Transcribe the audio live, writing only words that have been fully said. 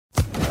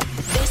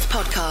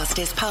podcast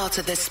is part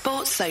of the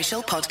Sports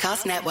Social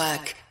Podcast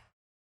Network.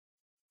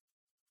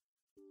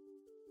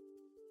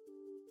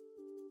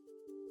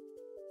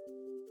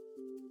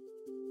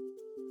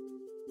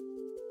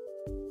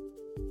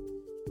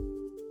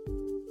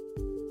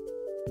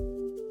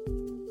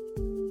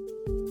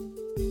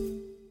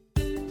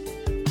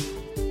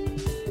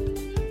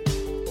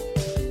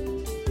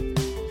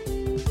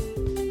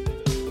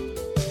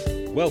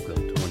 Welcome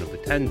to one of the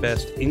 10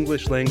 best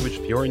English-language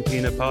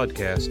Fiorentina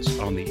podcasts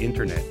on the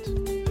internet.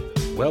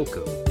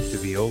 Welcome to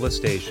Viola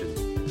Station.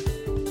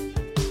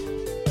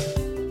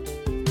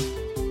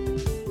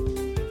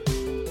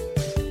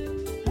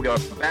 We are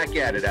back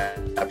at it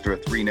after a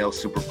 3-0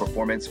 super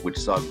performance, which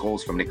saw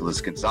goals from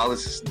Nicolas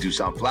Gonzalez,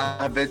 Dusan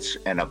Vlahovic,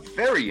 and a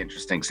very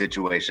interesting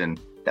situation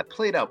that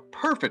played out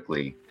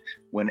perfectly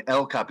when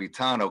El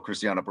Capitano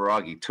Cristiano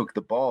Biraghi took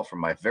the ball from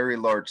my very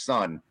large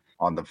son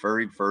on the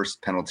very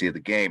first penalty of the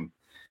game.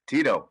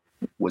 Tito,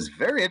 was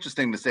very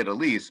interesting to say the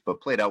least, but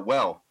played out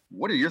well.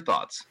 What are your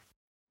thoughts?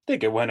 I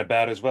think it went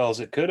about as well as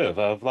it could have.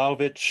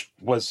 Vlahovic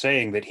was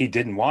saying that he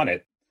didn't want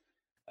it.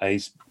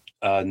 He's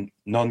non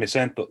mi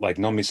sento,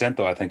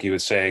 I think he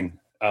was saying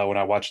when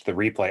I watched the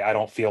replay, I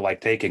don't feel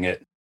like taking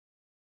it.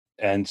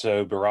 And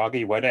so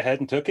Biraghi went ahead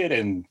and took it,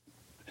 and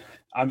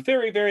I'm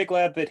very, very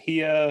glad that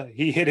he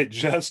hit it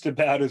just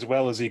about as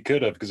well as he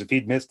could have, because if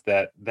he'd missed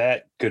that,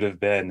 that could have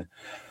been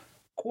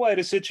quite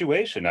a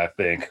situation, I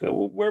think.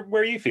 Where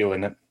are you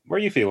feeling it? Where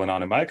are you feeling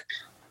on it, Mike?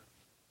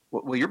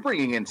 Well, you're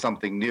bringing in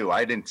something new.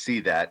 I didn't see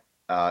that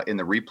in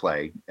the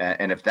replay.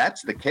 And if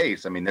that's the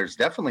case, I mean, there's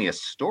definitely a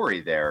story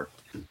there.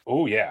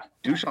 Oh, yeah.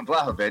 Dusan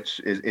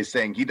Vlahovic is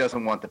saying he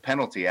doesn't want the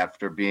penalty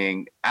after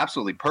being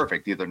absolutely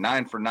perfect, either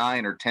 9 for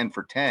 9 or 10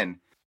 for 10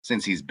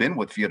 since he's been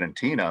with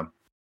Fiorentina.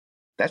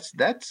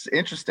 That's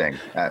interesting.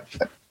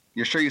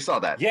 You're sure you saw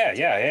that?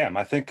 Yeah, I am.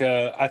 I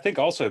think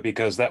also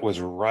because that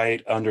was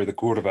right under the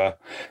curva,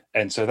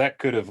 and so that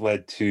could have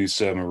led to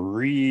some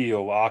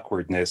real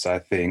awkwardness, I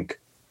think,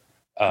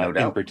 No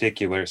doubt. in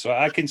particular. So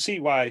I can see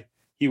why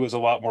he was a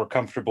lot more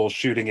comfortable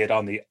shooting it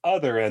on the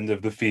other end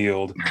of the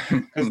field,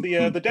 because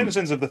the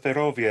denizens of the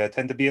Ferrovia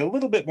tend to be a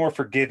little bit more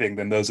forgiving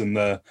than those in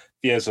the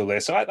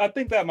Fiesole. So I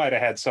think that might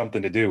have had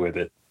something to do with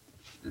it.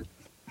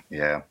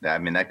 Yeah, I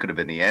mean, that could have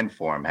been the end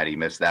for him had he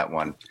missed that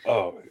one.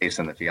 Oh, based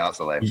on the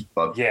Fiesole.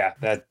 But yeah,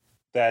 that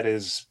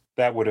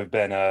would have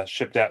been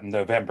shipped out in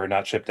November,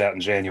 not shipped out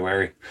in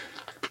January.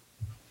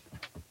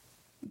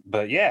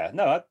 But yeah,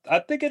 no, I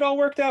think it all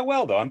worked out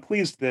well, though. I'm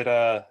pleased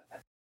that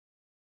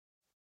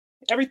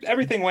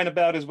everything went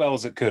about as well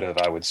as it could have,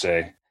 I would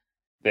say.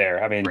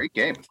 There, I mean, great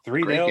game.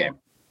 3-0.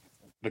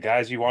 The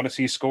guys you want to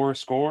see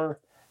score,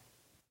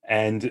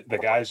 and the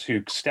guys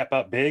who step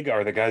up big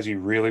are the guys you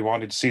really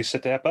wanted to see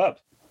step up.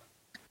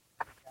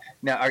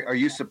 Now, are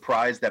you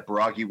surprised that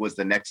Biraghi was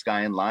the next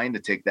guy in line to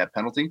take that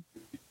penalty?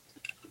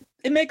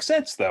 It makes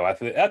sense, though. I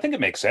think it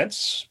makes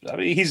sense. I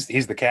mean,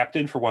 he's the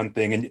captain for one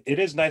thing, and it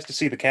is nice to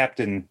see the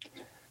captain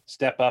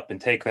step up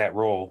and take that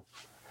role.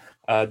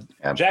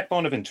 Jack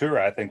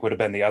Bonaventura, I think, would have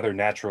been the other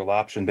natural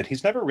option, but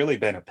he's never really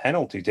been a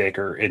penalty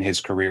taker in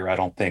his career, I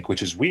don't think,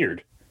 which is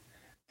weird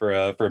for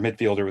a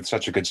midfielder with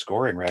such a good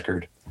scoring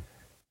record.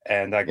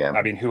 And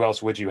I mean, who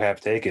else would you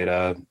have take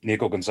it?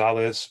 Nico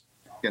Gonzalez.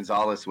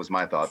 Gonzalez was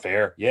my thought.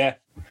 Fair, yeah.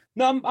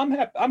 No,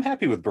 I'm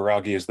happy with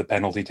Biraghi as the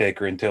penalty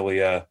taker until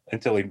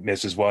he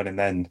misses one, and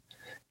then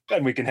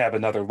we can have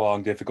another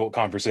long, difficult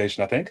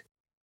conversation, I think.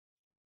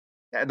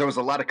 Yeah, there was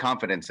a lot of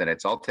confidence in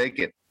it, so I'll take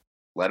it.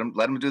 Let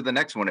him do the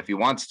next one if he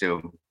wants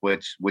to,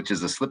 which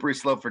is a slippery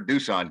slope for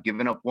Dusan.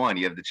 Giving up one,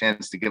 you have the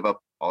chance to give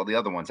up all the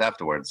other ones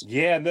afterwards.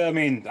 Yeah, I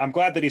mean, I'm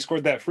glad that he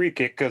scored that free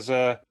kick, because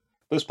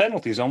those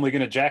penalties only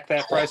going to jack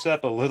that price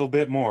up a little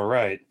bit more,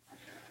 right?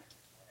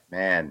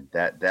 Man,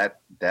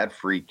 that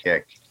free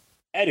kick.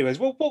 Anyways,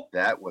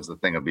 that was the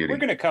thing of beauty. We're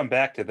going to come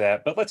back to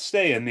that, but let's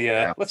stay in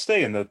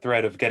the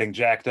thread of getting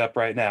jacked up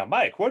right now.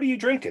 Mike, what are you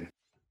drinking?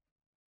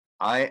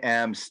 I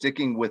am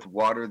sticking with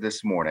water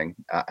this morning.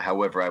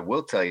 However, I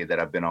will tell you that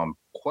I've been on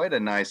quite a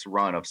nice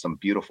run of some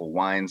beautiful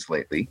wines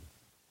lately.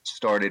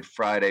 Started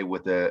Friday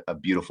with a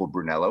beautiful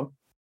Brunello.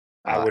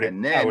 I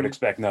would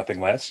expect nothing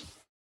less.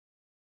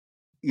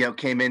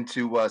 Came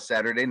into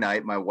Saturday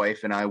night. My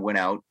wife and I went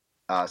out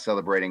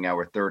celebrating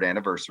our 3rd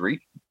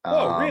anniversary.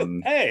 Oh,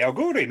 really? Hey,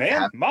 auguri,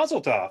 man.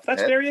 Mazel tov.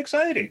 That's very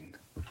exciting.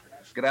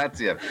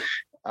 Grazie.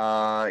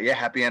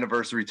 Happy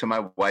anniversary to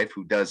my wife,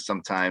 who does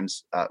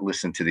sometimes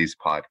listen to these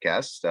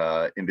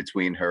podcasts in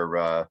between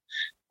her,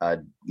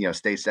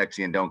 stay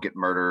sexy and don't get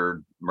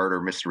murder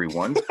mystery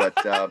ones. But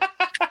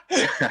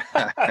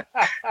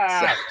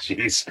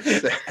jeez.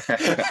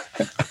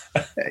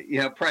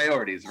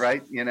 Priorities,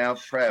 right?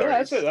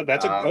 Priorities. Yeah,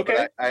 that's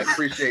okay. I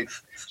appreciate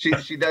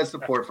she does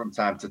support from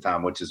time to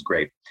time, which is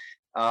great.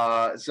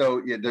 There's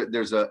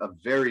a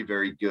very,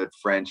 very good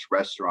French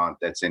restaurant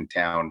that's in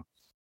town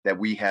that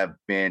we have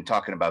been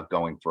talking about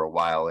going for a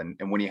while. And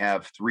when you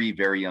have 3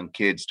 very young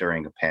kids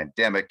during a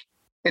pandemic,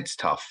 it's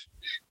tough.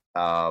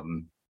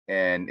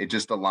 And it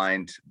just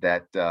aligned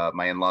that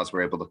my in-laws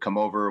were able to come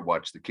over,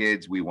 watch the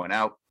kids. We went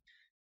out.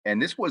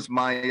 And this was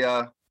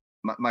my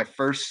my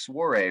first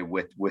soiree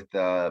with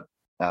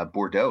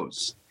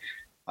Bordeaux's.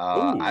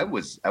 I Ooh.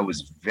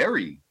 was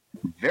very,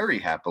 very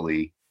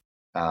happily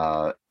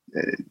uh,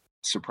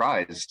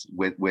 surprised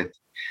with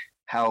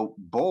how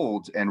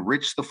bold and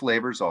rich the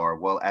flavors are,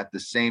 while at the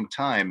same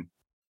time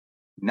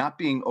not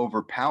being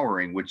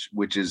overpowering,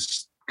 which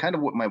is kind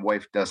of what my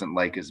wife doesn't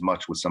like as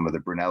much with some of the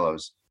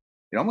Brunellos.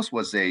 It almost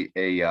was a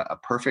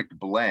perfect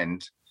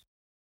blend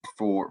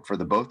for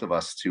the both of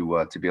us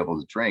to be able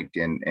to drink,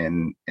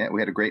 and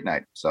we had a great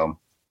night. So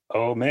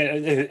Oh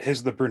man,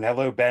 has the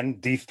Brunello been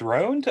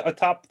dethroned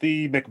atop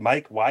the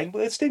McMike wine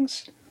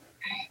listings?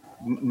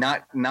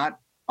 not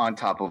on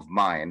top of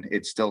mine.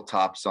 It still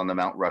tops on the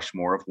Mount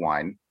Rushmore of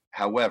wine.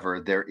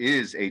 However, there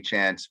is a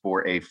chance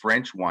for a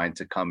French wine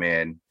to come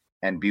in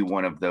and be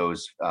one of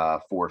those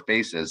four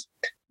faces.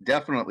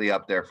 Definitely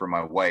up there for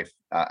my wife.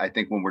 I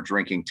think when we're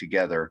drinking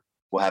together,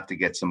 we'll have to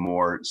get some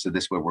more. So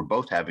this way we're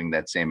both having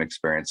that same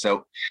experience.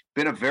 So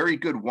been a very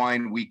good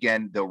wine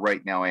weekend, though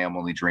right now I am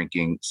only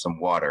drinking some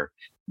water.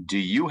 Do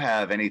you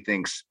have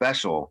anything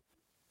special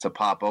to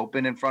pop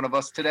open in front of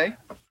us today?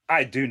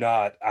 I do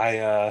not.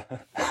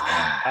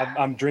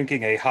 I'm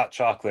drinking a hot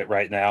chocolate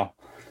right now.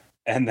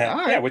 And then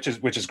All yeah, right. which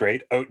is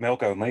great. Oat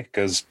milk only,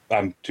 because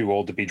I'm too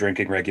old to be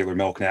drinking regular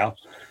milk now.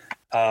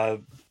 Uh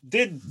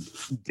did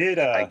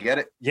I get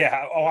it.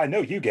 yeah, oh I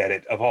know you get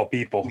it of all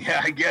people. Yeah,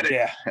 I get it.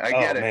 Yeah. I Oh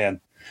get it.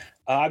 man.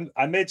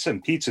 I made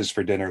some pizzas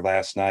for dinner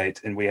last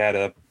night, and we had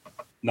a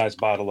nice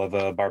bottle of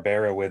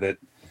Barbera with it.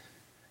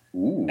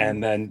 Ooh.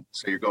 And then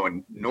So you're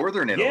going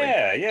Northern Italy.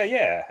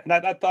 yeah. And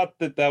I thought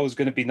that was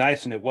going to be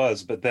nice, and it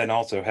was. But then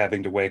also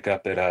having to wake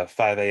up at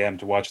 5 a.m.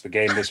 to watch the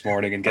game this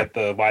morning and get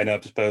the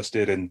lineups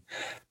posted and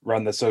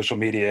run the social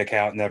media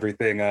account and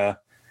everything.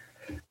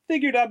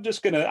 Figured I'm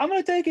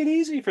gonna take it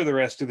easy for the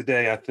rest of the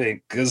day. I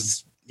think,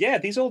 because yeah,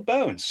 these old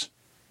bones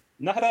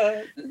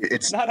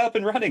It's not up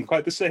and running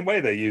quite the same way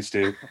they used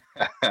to.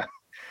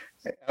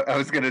 I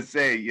was going to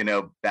say,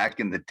 back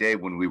in the day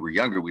when we were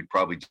younger, we'd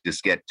probably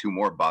just get two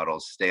more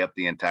bottles, stay up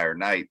the entire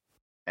night,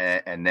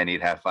 and then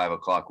you'd have 5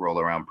 o'clock roll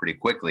around pretty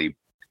quickly.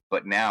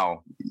 But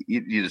now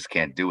you just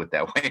can't do it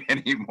that way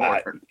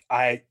anymore.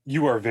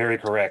 You are very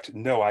correct.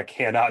 No, I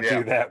cannot Yeah.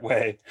 do that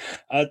way.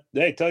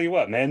 Hey, tell you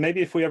what, man,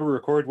 maybe if we ever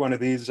record one of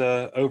these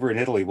over in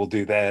Italy, we'll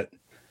do that.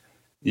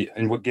 Yeah,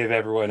 and we'll give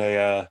everyone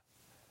a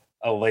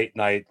late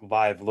night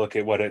live look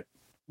at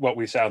what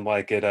we sound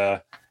like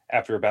at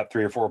after about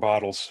 3 or 4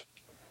 bottles.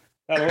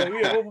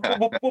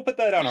 We'll put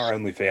that on our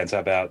OnlyFans. How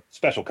about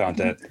special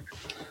content?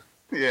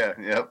 Yeah.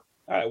 Yep.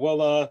 All right.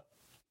 Well,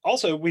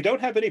 also, we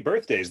don't have any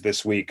birthdays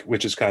this week,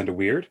 which is kind of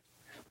weird.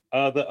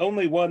 The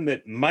only one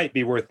that might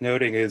be worth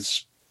noting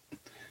is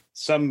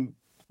some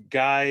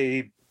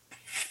guy,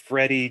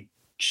 Freddie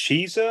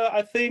Chiesa,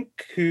 I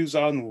think, who's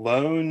on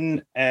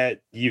loan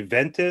at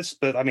Juventus.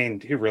 But I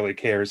mean, who really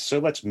cares? So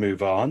let's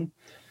move on.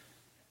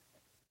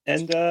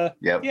 And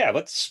Yep. yeah,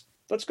 let's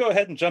go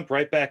ahead and jump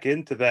right back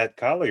into that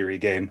Cagliari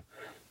game.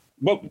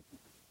 Well,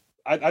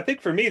 I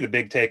think for me the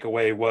big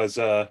takeaway was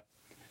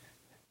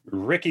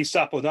Ricky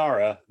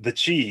Saponara, the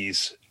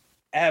cheese,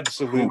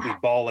 absolutely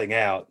balling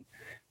out,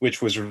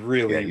 which was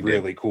really,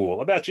 really cool.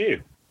 How about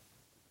you?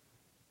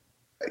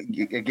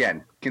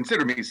 Again,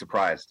 consider me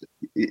surprised.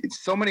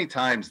 So many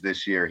times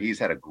this year, he's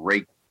had a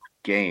great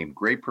game,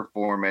 great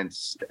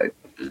performance,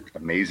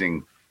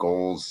 amazing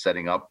goals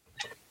setting up.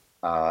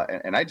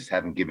 And I just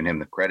haven't given him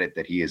the credit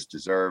that he has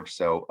deserved.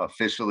 So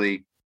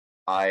officially,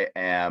 I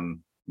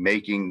am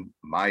making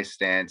my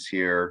stance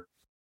here.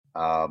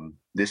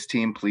 This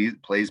team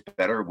plays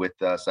better with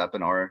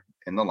Saponara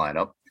in the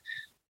lineup.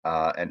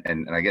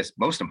 And I guess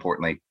most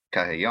importantly,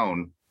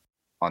 Castellón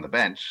on the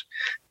bench.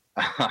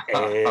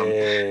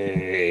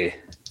 Hey.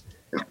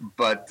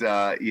 But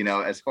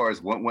as far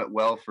as what went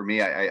well for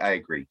me, I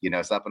agree.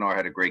 Saponara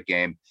had a great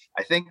game.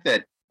 I think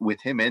that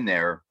with him in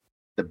there,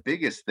 the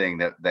biggest thing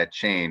that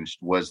changed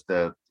was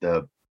the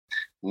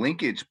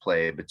linkage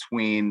play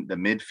between the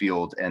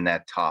midfield and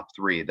that top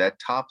three. That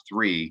top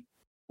three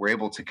were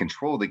able to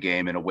control the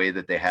game in a way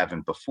that they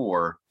haven't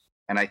before.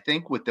 And I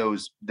think with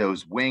those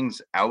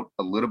wings out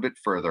a little bit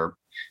further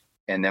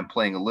and then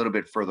playing a little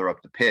bit further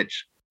up the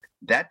pitch,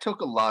 that took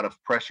a lot of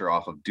pressure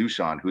off of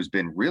Dusan, who's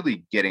been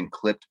really getting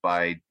clipped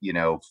by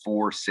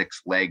 4-6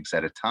 legs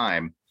at a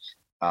time,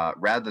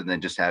 rather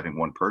than just having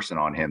one person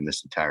on him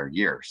this entire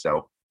year.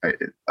 So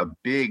a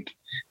big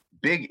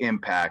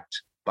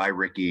impact by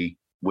Ricky,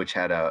 which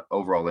had a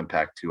overall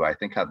impact to, I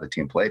think, how the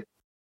team played.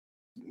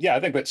 Yeah, I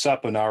think that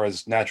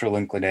Saponara's natural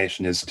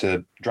inclination is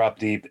to drop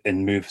deep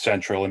and move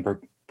central and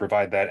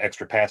provide that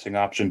extra passing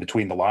option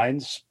between the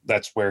lines.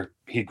 That's where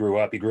he grew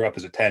up. He grew up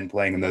as a 10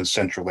 playing in those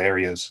central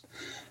areas.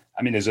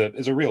 I mean, is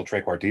a real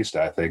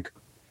trequartista, I think.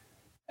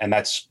 And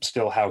that's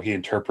still how he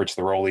interprets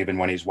the role, even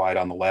when he's wide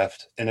on the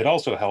left. And it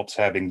also helps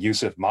having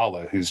Yusuf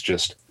Mala, who's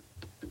just,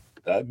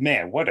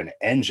 man, what an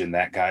engine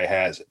that guy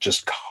has,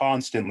 just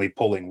constantly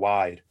pulling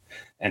wide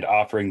and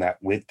offering that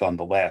width on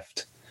the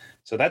left.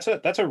 So that's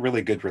a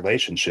really good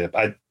relationship.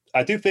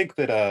 I do think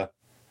that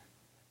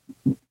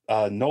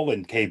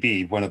Nolan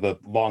KB, one of the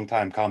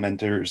longtime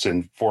commenters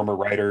and former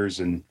writers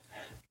and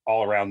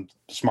all around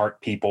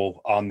smart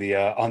people on the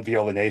on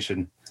Viola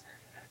Nation,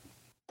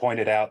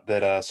 pointed out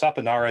that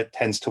Saponara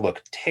tends to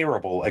look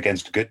terrible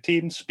against good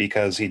teams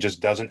because he just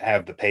doesn't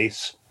have the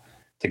pace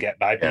to get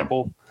by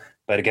people.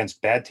 But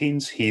against bad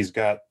teams, he's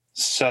got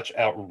such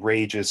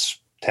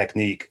outrageous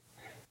technique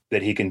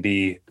that he can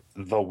be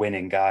the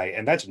winning guy.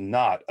 And that's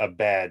not a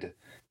bad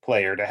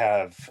player to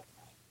have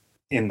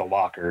in the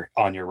locker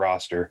on your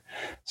roster.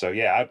 So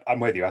yeah, I'm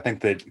with you. I think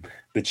that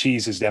the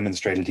cheese has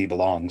demonstrated he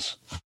belongs.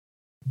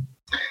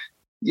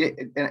 Yeah,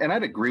 and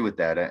I'd agree with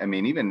that. I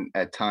mean, even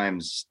at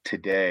times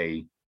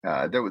today,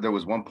 there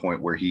was one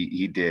point where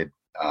he did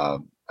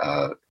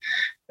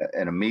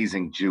an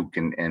amazing juke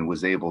and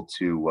was able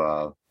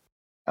to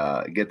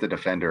get the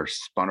defender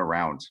spun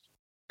around.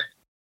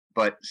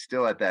 But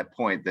still at that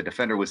point, the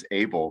defender was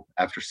able,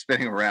 after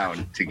spinning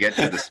around, to get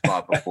to the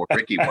spot before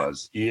Ricky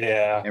was.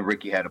 Yeah. And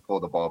Ricky had to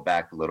pull the ball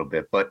back a little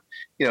bit. But,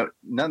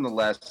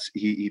 nonetheless,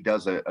 he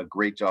does a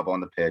great job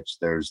on the pitch.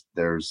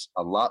 There's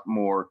a lot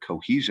more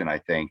cohesion, I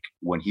think,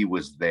 when he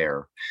was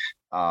there.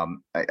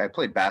 I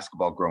played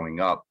basketball growing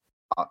up.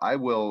 I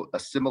will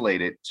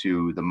assimilate it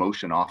to the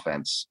motion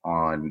offense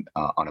on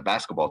a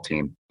basketball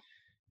team.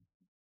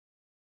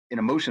 In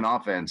a motion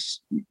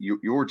offense,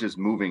 you're just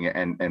moving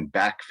and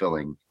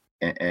backfilling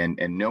and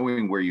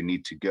knowing where you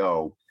need to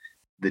go.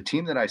 The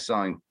team that I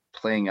saw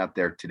playing out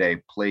there today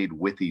played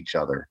with each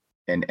other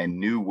and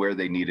knew where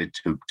they needed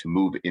to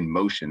move in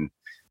motion,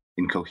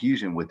 in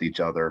cohesion with each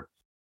other,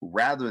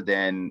 rather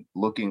than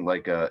looking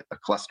like a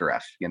cluster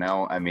F.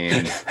 I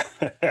mean,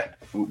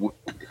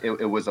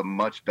 it was a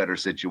much better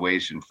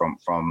situation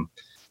from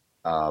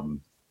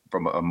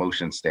a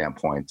motion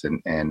standpoint,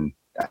 and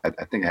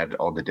I think it had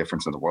all the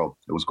difference in the world.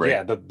 It was great.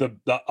 Yeah,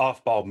 the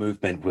off-ball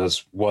movement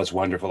was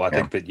wonderful. I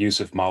think that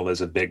Yusuf Malla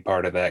is a big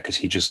part of that because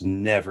he just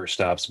never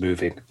stops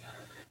moving.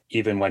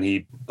 Even when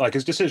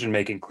his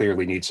decision-making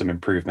clearly needs some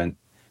improvement,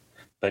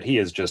 but he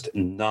is just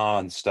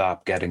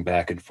non-stop getting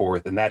back and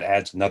forth, and that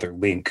adds another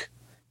link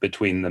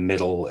between the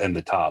middle and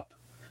the top,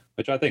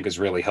 which I think is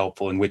really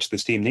helpful and which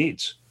this team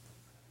needs.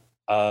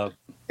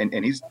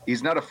 And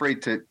he's not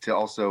afraid to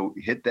also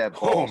hit that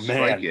ball,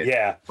 strike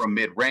it from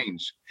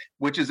mid-range,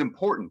 which is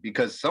important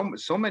because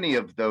so many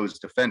of those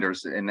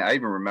defenders, and I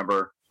even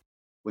remember,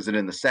 was it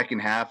in the second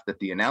half that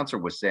the announcer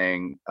was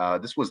saying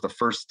this was the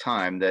first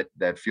time that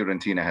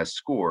Fiorentina has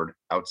scored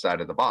outside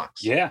of the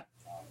box. Yeah.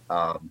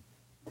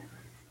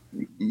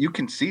 You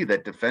can see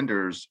that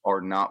defenders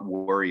are not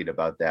worried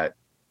about that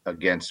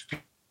against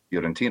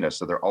Fiorentina,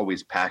 so they're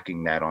always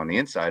packing that on the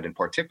inside and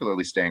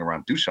particularly staying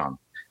around Dusan.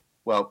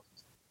 Well,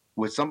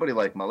 with somebody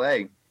like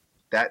Malay,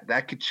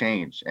 that could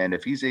change. And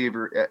if he's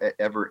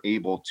ever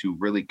able to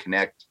really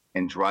connect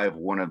and drive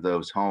one of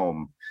those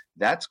home,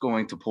 that's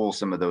going to pull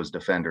some of those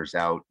defenders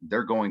out.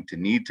 They're going to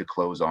need to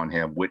close on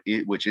him,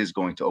 which is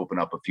going to open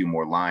up a few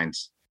more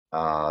lines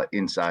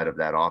inside of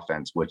that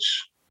offense,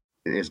 which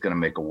is going to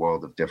make a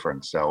world of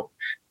difference. So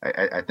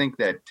I think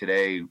that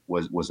today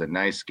was a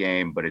nice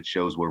game, but it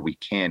shows where we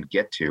can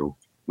get to,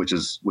 which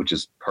is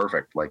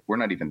perfect. Like, we're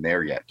not even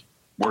there yet.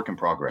 Work in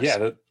progress.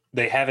 Yeah.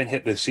 They haven't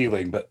hit the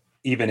ceiling, but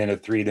even in a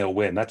 3-0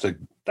 win, that's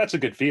a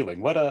good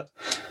feeling. What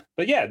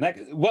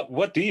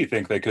do you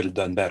think they could have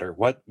done better?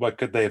 What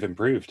could they have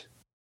improved?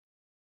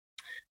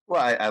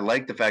 Well, I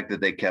like the fact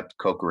that they kept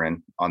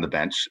Kokorin on the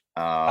bench.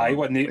 He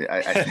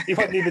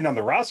wasn't even on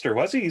the roster,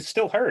 was he? He's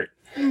still hurt.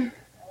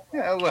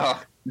 Yeah, well,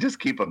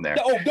 just keep him there.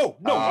 No,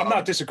 I'm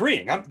not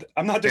disagreeing.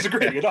 I'm not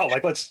disagreeing at all.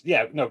 Like,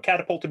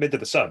 catapult him into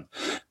the sun.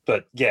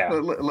 But yeah,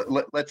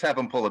 let's have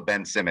him pull a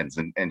Ben Simmons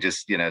and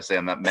just say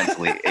I'm not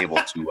mentally able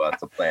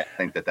to play. I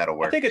think that'll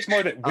work. I think it's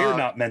more that we're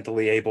not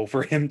mentally able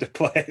for him to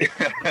play.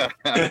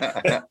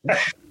 I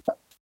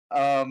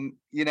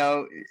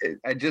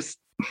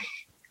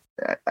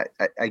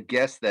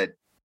guess that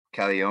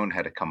Callejon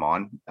had to come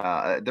on.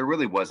 There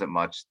really wasn't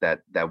much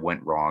that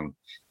went wrong.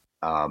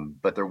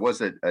 But there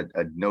was a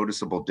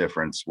noticeable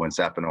difference when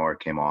Saponara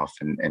came off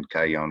and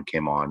Callejon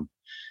came on.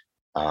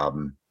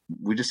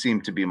 We just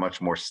seemed to be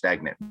much more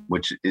stagnant,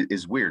 which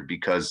is weird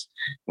because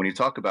when you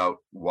talk about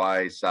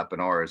why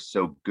Saponara is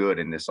so good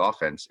in this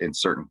offense in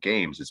certain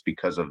games, it's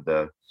because of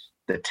the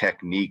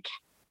technique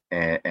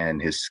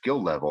and his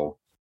skill level.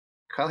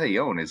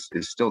 Callejon is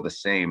still the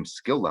same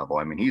skill level.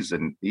 I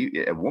mean,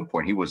 at one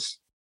point he was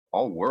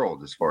all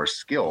world as far as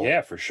skill.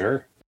 Yeah, for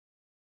sure.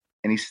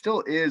 And he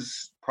still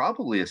is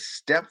probably a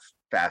step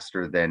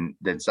faster than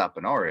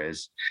Saponara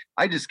is.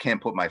 I just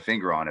can't put my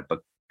finger on it. But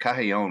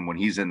Callejon, when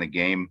he's in the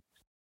game,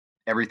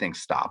 everything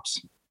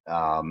stops.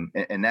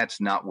 And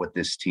that's not what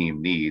this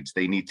team needs.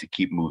 They need to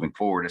keep moving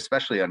forward,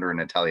 especially under an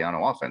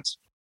Italiano offense.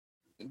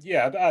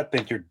 Yeah, I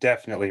think you're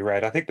definitely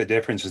right. I think the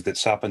difference is that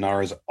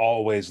Saponara is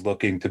always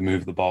looking to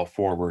move the ball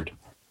forward.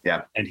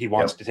 Yeah. And he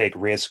wants to take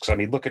risks. I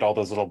mean, look at all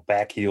those little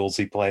back heels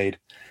he played.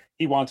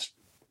 He wants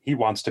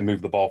to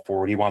move the ball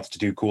forward. He wants to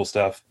do cool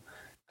stuff.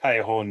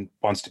 Callejon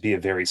wants to be a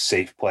very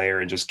safe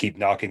player and just keep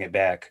knocking it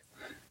back,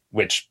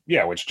 which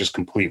just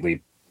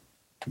completely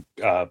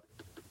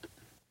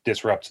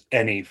disrupt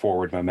any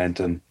forward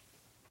momentum.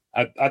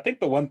 I think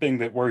the one thing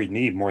that worried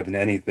me more than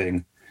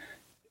anything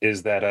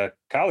is that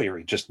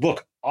Cagliari just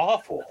look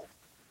awful.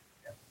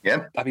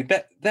 Yeah. I mean,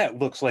 that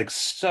looks like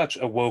such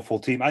a woeful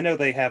team. I know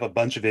they have a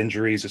bunch of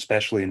injuries,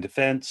 especially in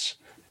defense,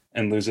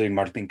 and losing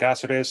Martin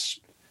Cáceres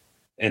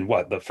in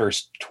the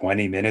first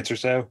 20 minutes or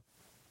so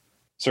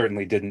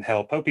certainly didn't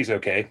help. Hope he's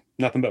okay.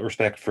 Nothing but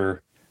respect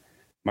for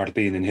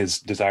Martin and his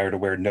desire to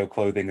wear no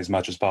clothing as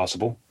much as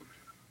possible.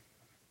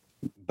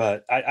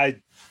 But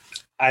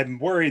I'm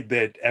worried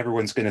that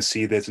everyone's going to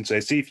see this and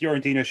say, see,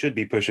 Fiorentina should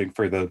be pushing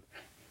for the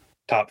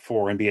top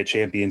 4 and be a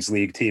Champions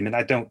League team. And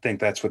I don't think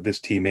that's what this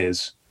team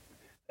is.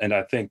 And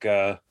I think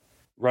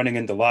running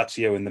into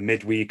Lazio in the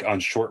midweek on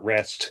short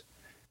rest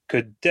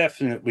could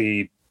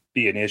definitely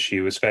be an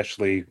issue,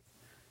 especially,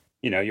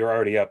 you're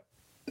already up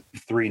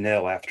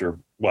 3-0 after,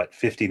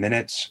 50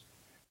 minutes?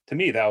 To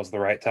me, that was the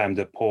right time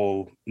to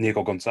pull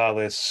Nico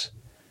Gonzalez,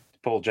 to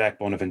pull Jack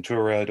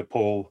Bonaventura, to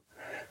pull,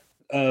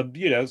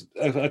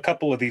 a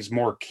couple of these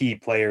more key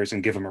players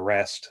and give them a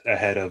rest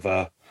ahead of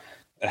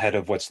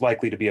what's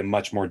likely to be a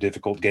much more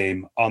difficult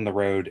game on the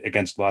road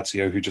against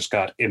Lazio, who just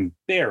got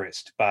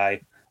embarrassed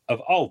by, of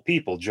all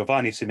people,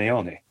 Giovanni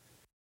Simeone.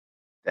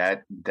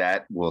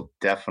 That will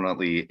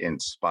definitely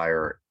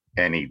inspire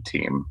any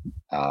team.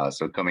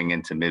 So coming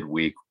into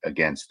midweek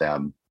against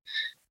them,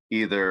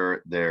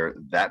 either they're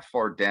that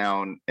far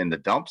down in the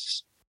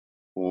dumps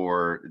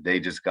or they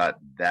just got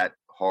that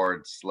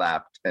hard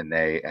slapped and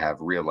they have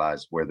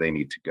realized where they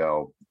need to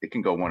go. It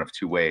can go one of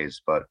two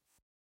ways, but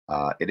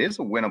it is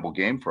a winnable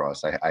game for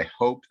us. I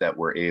hope that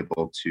we're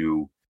able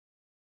to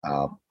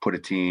put a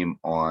team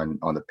on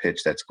the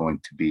pitch that's going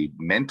to be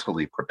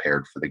mentally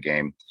prepared for the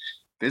game.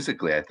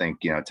 Physically, I think,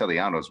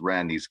 Italianos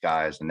ran these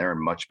guys and they're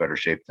in much better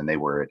shape than they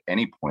were at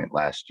any point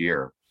last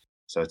year.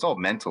 So it's all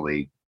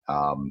mentally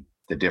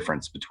the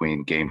difference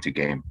between game to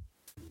game.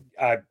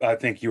 I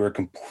think you are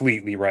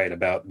completely right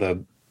about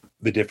the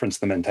difference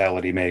the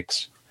mentality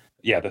makes.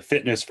 Yeah, the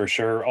fitness for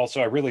sure.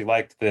 Also, I really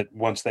liked that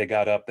once they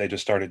got up, they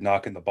just started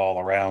knocking the ball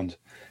around,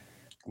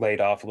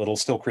 laid off a little,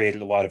 still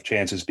created a lot of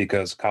chances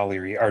because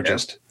Cagliari are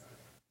just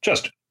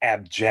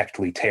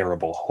abjectly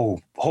terrible.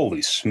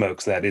 Holy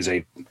smokes, that is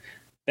a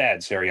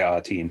bad Serie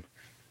A team.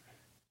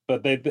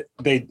 But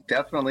they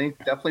definitely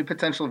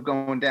potential of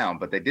going down.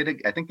 But they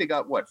did. I think they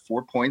got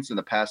 4 points in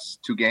the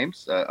past 2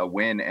 games, a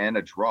win and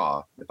a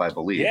draw, if I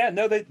believe. Yeah,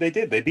 no, they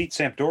did. They beat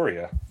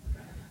Sampdoria.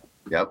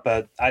 Yep.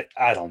 But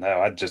I don't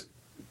know. I just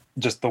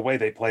the way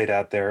they played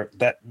out there,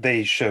 that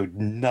they showed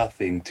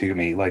nothing to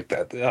me like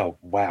that. Oh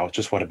wow,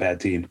 just what a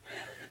bad team.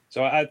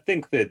 So I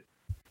think that,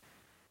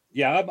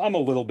 yeah, I'm a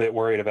little bit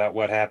worried about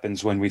what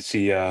happens when we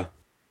see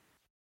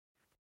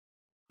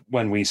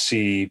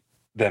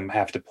them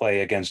have to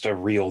play against a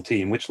real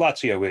team, which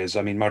Lazio is.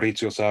 I mean,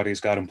 Maurizio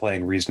Sarri's got them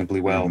playing reasonably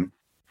well. Mm-hmm.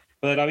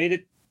 But, I mean,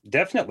 it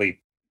definitely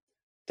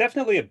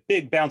a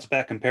big bounce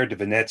back compared to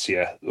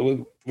Venezia.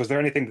 Was there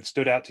anything that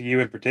stood out to you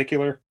in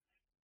particular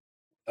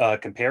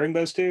comparing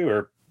those two?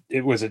 Or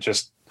was it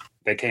just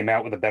they came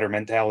out with a better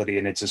mentality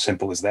and it's as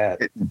simple as that?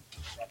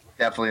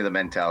 Definitely the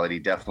mentality,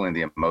 definitely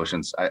the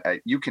emotions.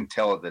 You can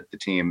tell that the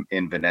team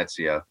in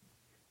Venezia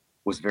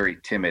was very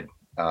timid.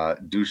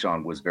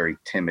 Dusan was very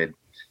timid.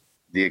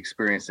 The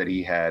experience that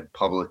he had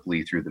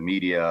publicly through the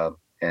media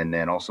and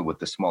then also with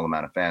the small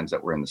amount of fans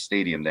that were in the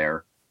stadium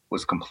there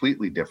was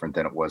completely different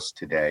than it was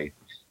today.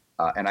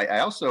 And I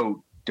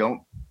also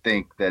don't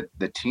think that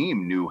the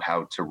team knew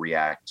how to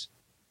react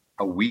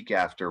a week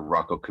after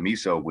Rocco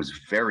Commisso was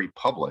very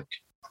public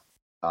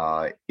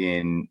I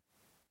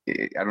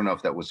don't know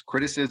if that was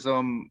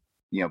criticism,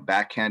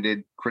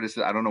 backhanded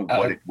criticism. I don't know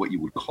what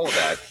you would call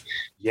that.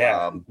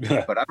 Yeah.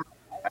 But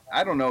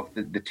I don't know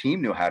if the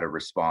team knew how to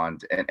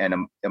respond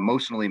and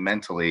emotionally,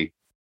 mentally,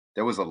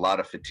 there was a lot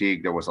of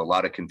fatigue. There was a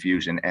lot of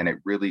confusion, and it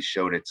really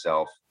showed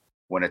itself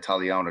when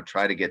Italiano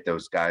tried to get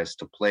those guys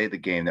to play the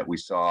game that we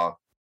saw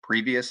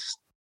previous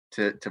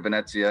to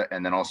Venezia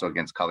and then also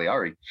against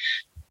Cagliari.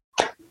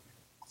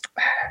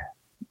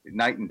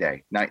 Night and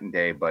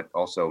day, but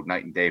also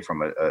night and day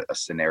from a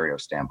scenario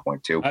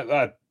standpoint too.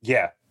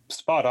 Yeah,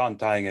 spot on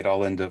tying it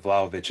all into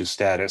Vlahovic's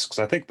status, because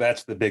I think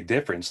that's the big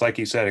difference. Like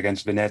you said,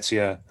 against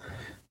Venezia,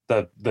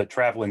 the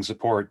traveling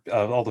support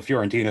of all the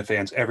Fiorentina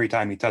fans, every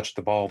time he touched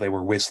the ball, they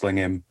were whistling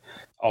him,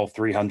 all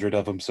 300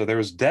 of them. So there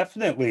was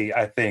definitely,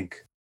 I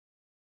think,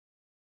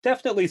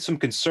 some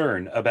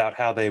concern about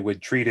how they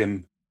would treat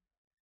him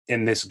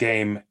in this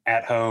game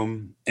at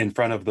home in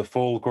front of the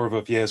full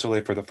Corvo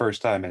Fiesole for the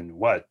first time in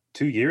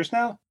 2 years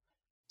now?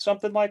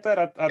 Something like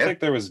that. I think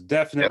there was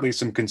definitely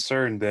some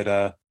concern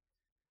that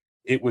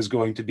it was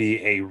going to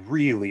be a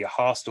really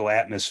hostile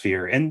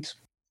atmosphere. And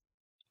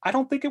I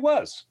don't think it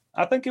was.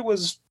 I think it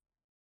was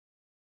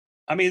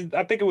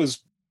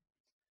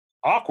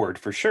awkward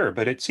for sure,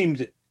 but it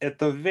seemed at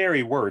the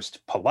very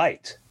worst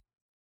polite.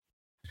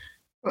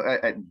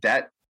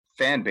 That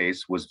fan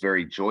base was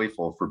very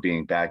joyful for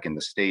being back in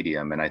the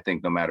stadium. And I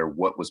think no matter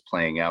what was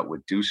playing out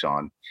with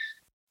Dusan,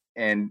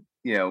 and,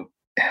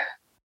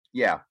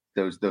 yeah,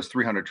 those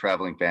 300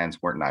 traveling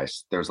fans weren't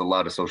nice. There's a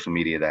lot of social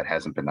media that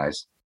hasn't been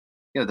nice.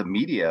 The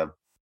media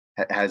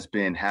has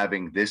been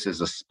having this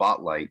as a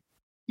spotlight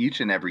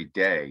each and every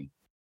day.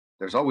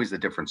 There's always a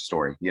different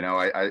story.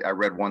 I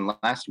read one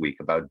last week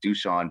about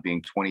Dusan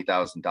being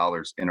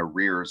 $20,000 in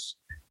arrears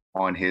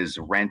on his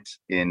rent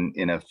in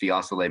a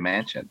Fiesole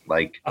mansion.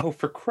 Like, oh,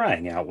 for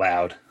crying out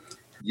loud!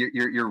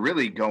 You're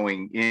really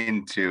going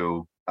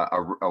into a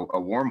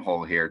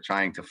wormhole here,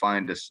 trying to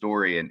find a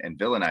story and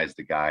villainize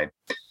the guy.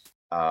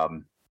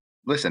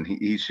 Listen,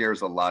 he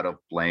shares a lot of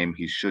blame.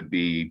 He should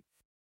be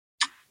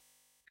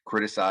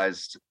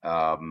criticized,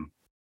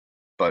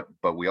 but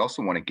we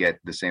also want to get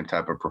the same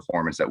type of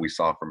performance that we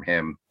saw from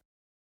him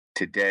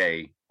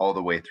today all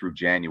the way through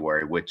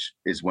January, which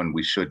is when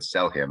we should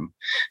sell him.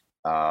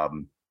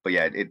 But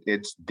yeah,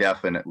 it's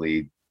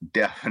definitely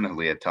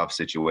a tough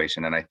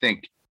situation, and I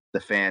think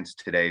the fans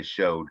today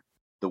showed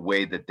the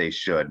way that they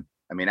should.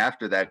 I mean,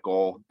 after that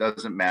goal,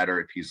 doesn't matter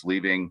if he's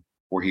leaving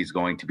or he's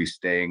going to be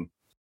staying.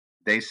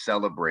 They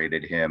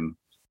celebrated him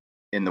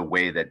in the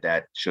way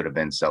that should have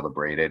been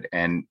celebrated,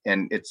 and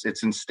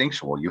it's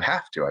instinctual. You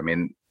have to. I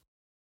mean,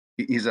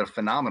 he's a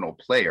phenomenal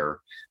player,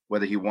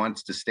 whether he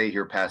wants to stay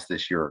here past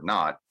this year or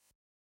not.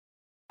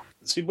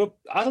 See, well,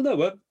 I don't know.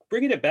 But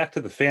bringing it back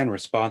to the fan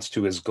response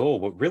to his goal,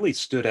 what really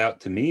stood out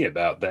to me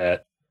about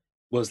that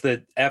was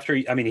that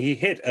he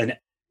hit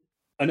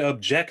an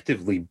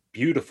objectively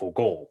beautiful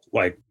goal.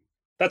 Like,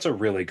 that's a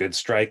really good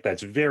strike.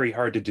 That's very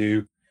hard to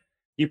do.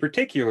 You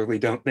particularly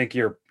don't think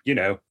your,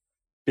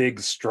 big,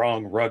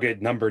 strong,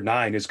 rugged number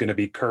 9 is going to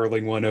be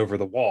curling one over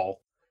the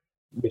wall,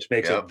 which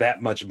makes it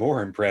that much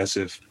more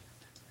impressive.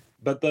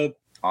 But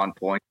on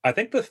point. I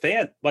think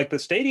the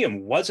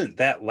stadium wasn't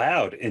that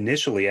loud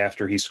initially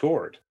after he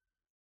scored,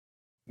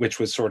 which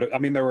was sort of,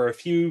 there were a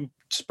few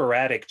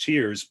sporadic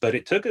cheers, but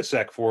it took a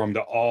sec for them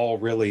to all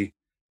really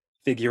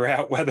figure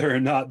out whether or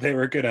not they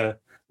were going to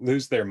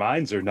lose their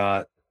minds or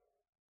not.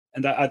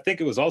 And I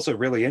think it was also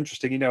really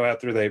interesting,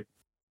 after they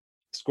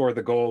score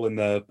the goal and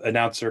the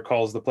announcer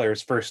calls the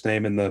player's first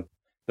name and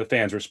the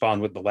fans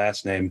respond with the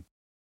last name.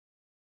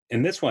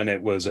 In this one,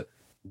 it was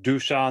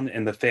Dusan,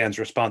 and the fans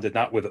responded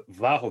not with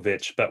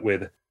Vlahovic, but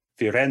with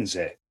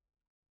Firenze,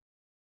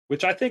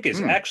 which I think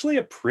is actually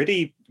a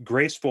pretty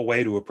graceful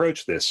way to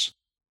approach this,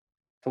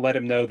 to let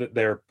him know that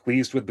they're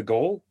pleased with the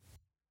goal.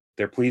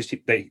 They're pleased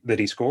that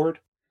he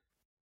scored,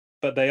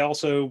 but they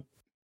also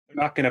are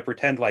not going to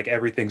pretend like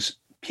everything's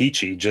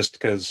peachy just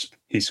because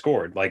he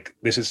scored. Like,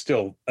 this is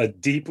still a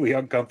deeply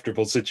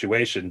uncomfortable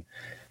situation,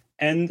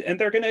 and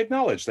they're going to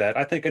acknowledge that,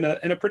 I think, in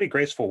a pretty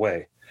graceful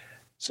way.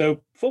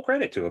 So full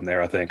credit to him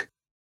there, I think.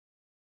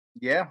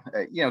 Yeah,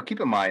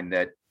 keep in mind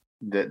that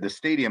the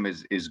stadium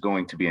is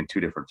going to be in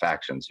two different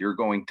factions. You're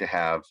going to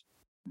have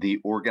the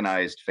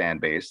organized fan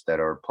base that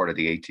are part of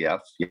the ATF,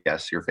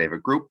 yes, your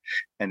favorite group,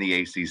 and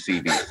the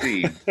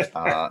ACCVC,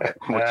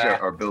 which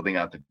are building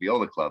out the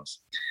Viola clubs.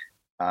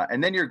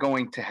 And then you're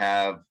going to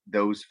have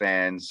those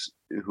fans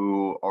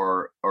who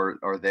are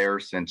there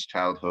since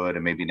childhood,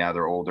 and maybe now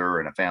they're older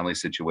in a family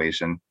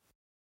situation,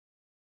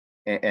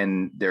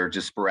 and they're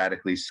just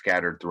sporadically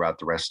scattered throughout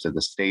the rest of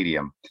the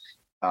stadium.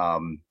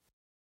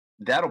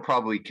 That'll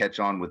probably catch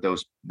on with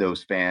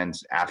those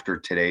fans after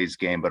today's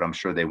game, but I'm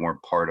sure they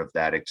weren't part of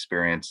that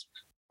experience.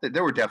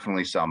 There were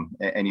definitely some,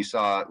 and you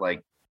saw,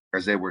 like,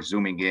 as they were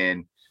zooming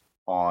in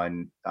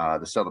on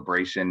the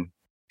celebration.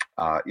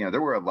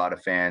 There were a lot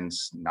of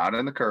fans, not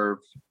in the curve,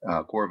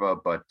 Corva,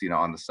 but,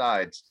 on the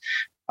sides,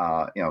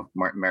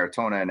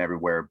 Maratona and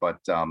everywhere, but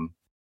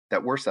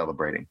that were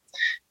celebrating.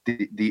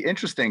 The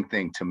interesting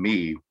thing to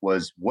me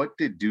was, what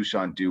did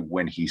Dusan do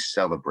when he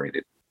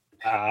celebrated?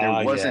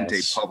 There wasn't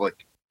a public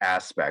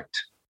aspect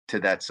to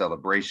that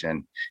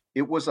celebration.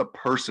 It was a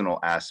personal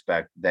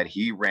aspect that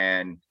he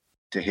ran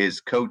to his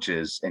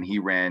coaches, and he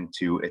ran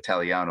to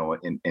Italiano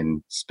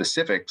in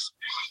specifics,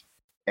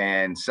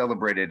 and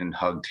celebrated and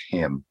hugged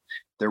him.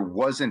 There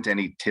wasn't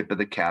any tip of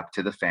the cap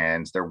to the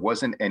fans. There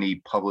wasn't any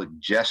public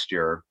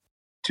gesture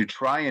to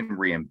try and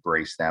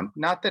re-embrace them.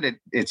 Not that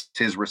it's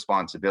his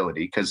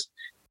responsibility, because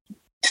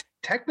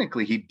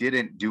technically he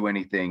didn't do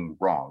anything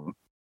wrong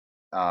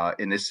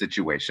in this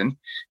situation.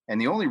 And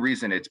the only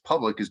reason it's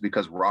public is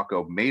because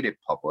Rocco made it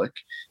public.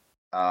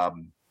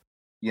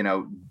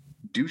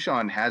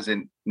 Dusan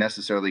hasn't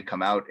necessarily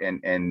come out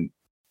and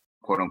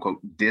quote unquote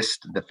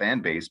dissed the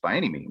fan base by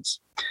any means.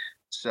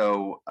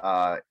 So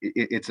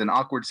it's an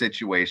awkward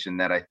situation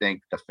that I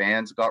think the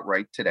fans got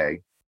right today.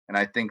 And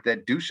I think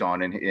that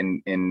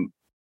Dusan in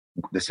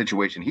the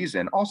situation he's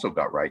in also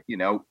got right.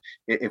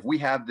 If we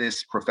have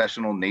this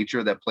professional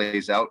nature that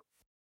plays out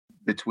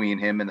between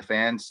him and the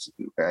fans,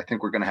 I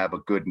think we're going to have a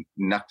good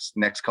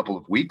next couple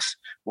of weeks.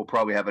 We'll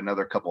probably have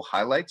another couple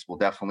highlights. We'll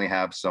definitely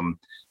have some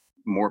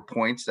more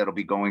points that'll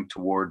be going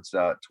towards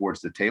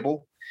the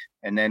table.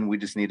 And then we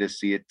just need to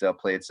see it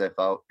play itself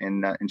out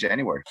in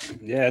January.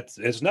 Yeah,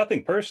 it's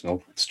nothing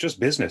personal. It's just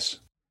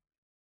business,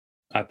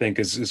 I think,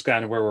 is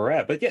kind of where we're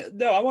at. But yeah,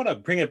 no, I want to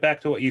bring it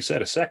back to what you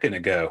said a second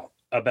ago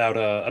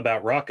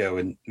about Rocco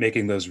and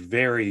making those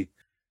very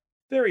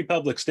very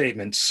public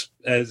statements,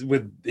 as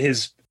with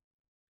his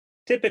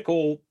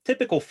typical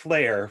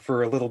flair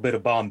for a little bit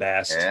of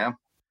bombast, Yeah.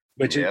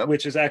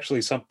 which is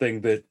actually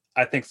something that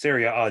I think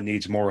Serie A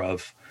needs more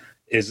of,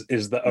 is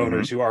the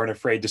owners who aren't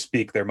afraid to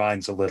speak their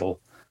minds a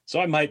little. So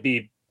I might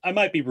be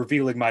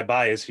revealing my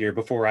bias here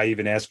before I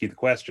even ask you the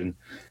question.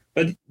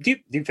 But do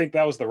you think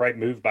that was the right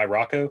move by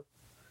Rocco?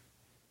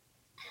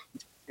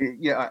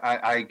 Yeah,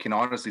 I can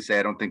honestly say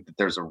I don't think that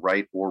there's a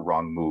right or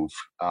wrong move,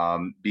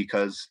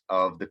 because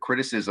of the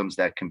criticisms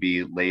that can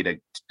be laid at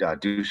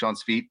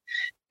Dušan's feet,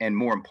 and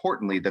more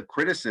importantly, the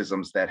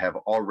criticisms that have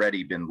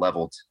already been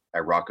leveled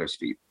at Rocco's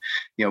feet.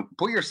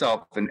 Put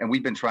yourself, and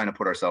we've been trying to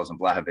put ourselves in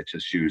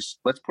Vlahovic's shoes.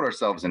 Let's put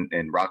ourselves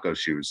in Rocco's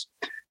shoes.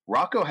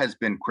 Rocco has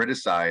been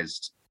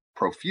criticized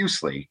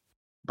profusely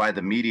by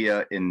the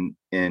media in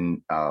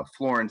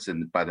Florence,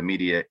 and by the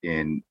media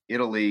in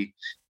Italy,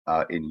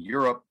 in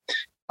Europe.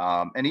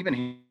 And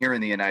even here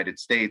in the United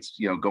States,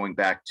 going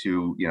back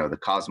to the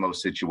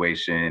Cosmos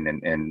situation,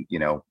 and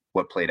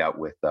what played out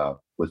with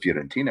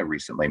Fiorentina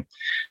recently,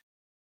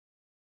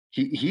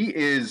 he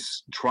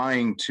is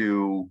trying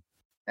to.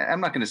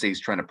 I'm not going to say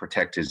he's trying to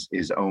protect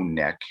his own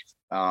neck,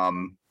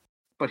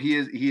 but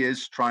he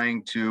is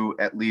trying to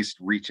at least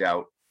reach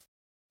out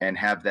and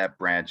have that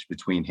branch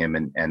between him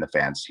and the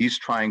fans. He's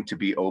trying to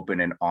be open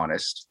and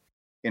honest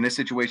in a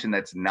situation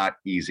that's not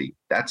easy.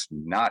 That's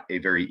not a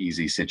very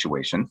easy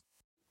situation.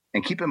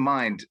 And keep in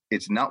mind,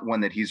 it's not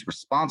one that he's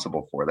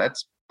responsible for.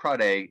 That's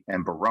Prade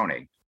and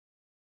Barone.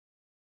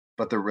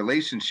 But the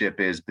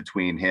relationship is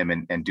between him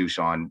and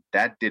Dušan,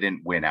 that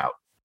didn't win out.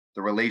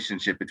 The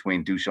relationship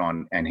between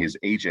Dušan and his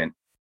agent,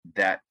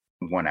 that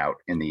won out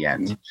in the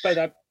end.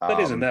 But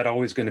isn't that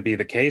always going to be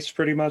the case,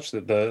 pretty much?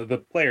 That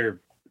the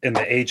player and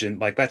the agent,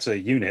 like, that's a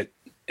unit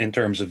in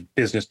terms of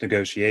business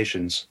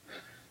negotiations.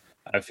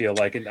 I feel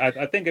like, and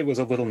I think it was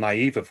a little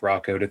naive of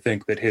Rocco to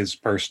think that his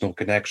personal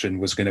connection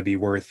was going to be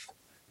worth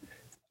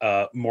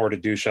more to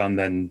Dušan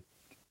than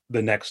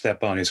the next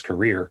step on his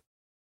career.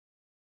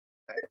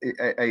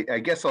 I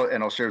guess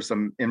I'll share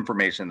some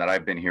information that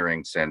I've been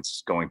hearing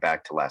since going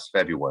back to last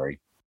February.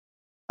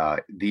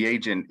 The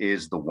agent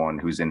is the one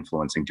who's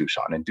influencing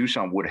Dušan, and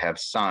Dušan would have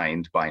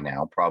signed by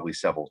now, probably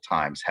several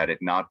times, had it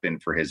not been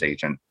for his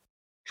agent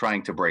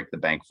trying to break the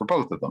bank for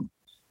both of them.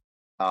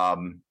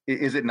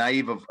 Is it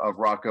naive of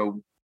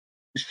Rocco?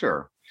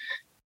 Sure.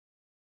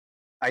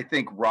 I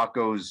think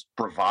Rocco's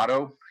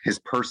bravado, his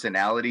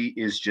personality,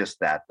 is just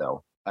that,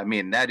 though. I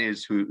mean, that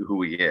is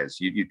who he is.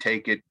 You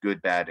take it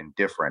good, bad, and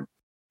different.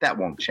 That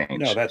won't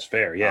change. No, that's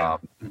fair. Yeah.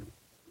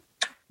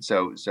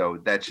 So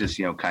that's just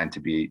kind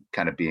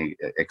of being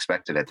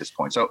expected at this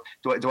point. So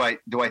do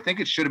I think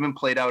it should have been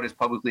played out as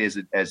publicly as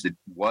it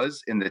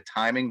was in the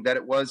timing that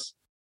it was?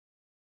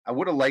 I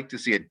would have liked to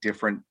see a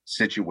different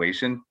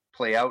situation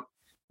play out.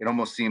 It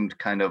almost seemed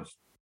kind of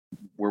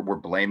we're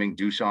blaming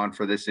Dušan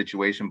for this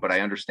situation, but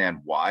I understand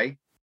why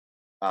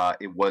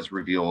it was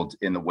revealed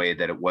in the way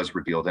that it was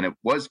revealed, and it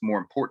was, more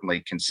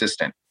importantly,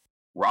 consistent.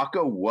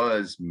 Rocco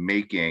was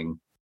making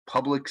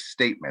public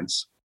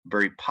statements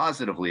very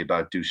positively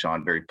about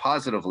Dušan, very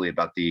positively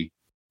about the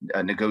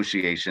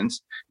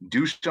negotiations.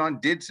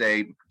 Dušan did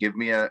say, "Give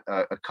me a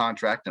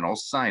contract and I'll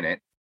sign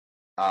it."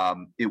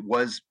 It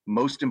was,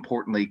 most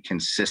importantly,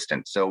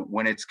 consistent. So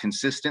when it's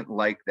consistent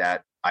like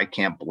that, I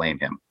can't blame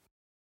him.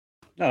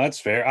 No, that's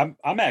fair.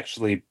 I'm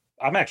actually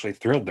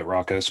thrilled that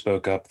Rocco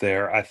spoke up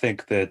there. I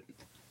think that,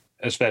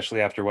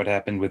 especially after what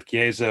happened with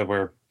Chiesa,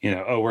 where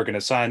we're going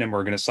to sign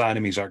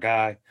him, he's our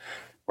guy,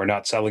 we're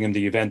not selling him to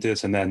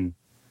Juventus, and then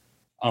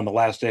on the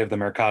last day of the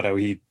Mercato,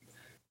 he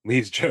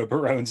leaves Joe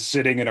Barone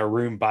sitting in a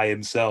room by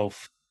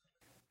himself.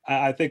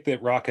 I think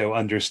that Rocco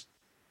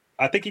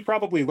I think he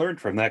probably learned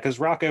from that, because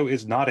Rocco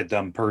is not a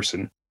dumb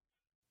person,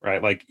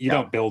 right? Like, you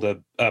don't build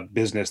a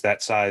business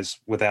that size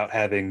without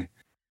having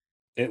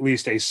at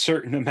least a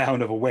certain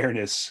amount of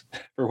awareness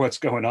for what's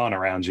going on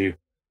around you.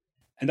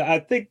 And I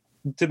think,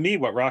 to me,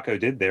 what Rocco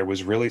did there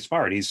was really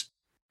smart.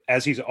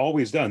 As he's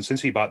always done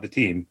since he bought the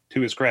team,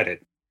 to his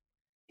credit,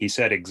 he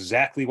said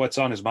exactly what's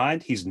on his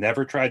mind. He's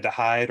never tried to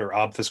hide or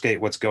obfuscate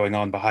what's going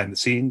on behind the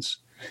scenes.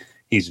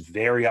 He's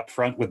very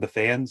upfront with the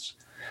fans.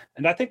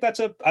 And I think that's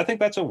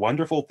a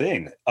wonderful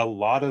thing. A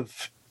lot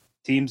of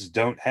teams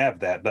don't have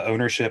that. The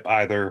ownership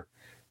either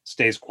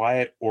stays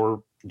quiet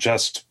or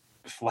just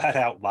flat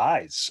out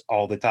lies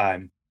all the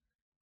time.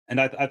 And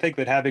I think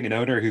that having an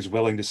owner who's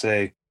willing to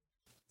say,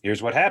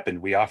 here's what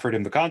happened. We offered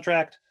him the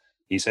contract.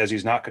 He says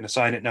he's not going to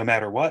sign it no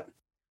matter what.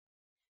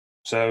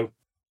 So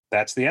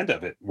that's the end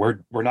of it.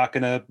 We're not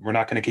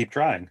gonna keep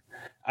trying.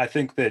 I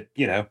think that,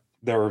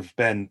 there have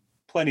been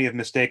plenty of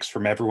mistakes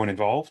from everyone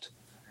involved.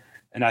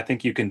 And I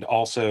think you can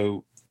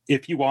also,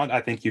 if you want,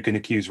 I think you can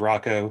accuse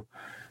Rocco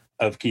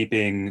of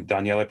keeping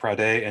Daniele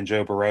Prade and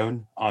Joe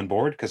Barone on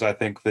board, because I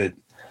think that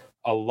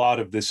a lot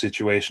of this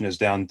situation is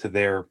down to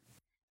their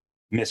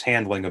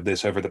mishandling of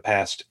this over the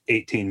past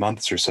 18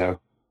 months or so.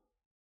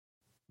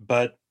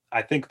 But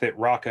I think that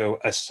Rocco,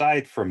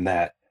 aside from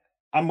that,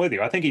 I'm with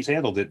you. I think he's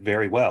handled it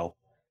very well,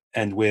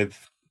 and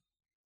with,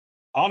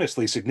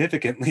 honestly,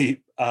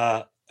 significantly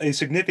a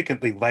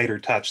significantly lighter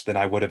touch than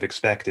I would have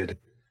expected,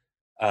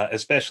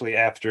 especially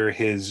after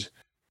his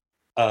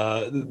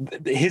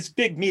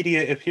big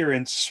media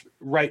appearance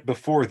right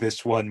before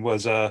this one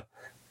was a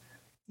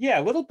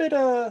little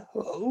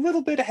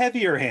bit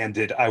heavier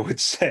handed, I would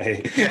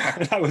say.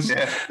 Yeah, I was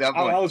yeah,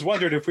 definitely. I was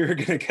wondering if we were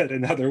going to get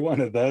another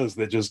one of those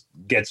that just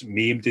gets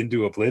memed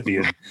into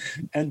oblivion.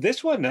 And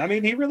this one, I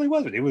mean, he really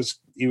wasn't. He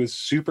was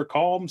super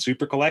calm,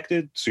 super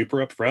collected,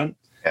 super upfront.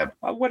 Yeah.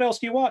 What else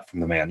do you want from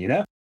the man, you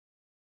know?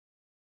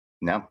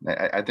 No,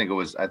 I think it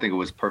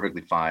was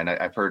perfectly fine.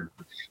 I've heard,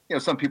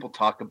 some people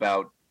talk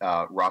about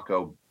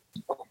Rocco,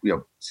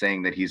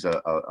 saying that he's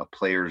a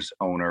player's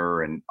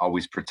owner and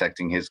always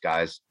protecting his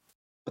guys,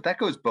 but that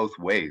goes both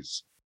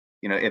ways.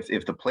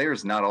 If the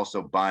player's not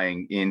also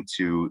buying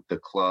into the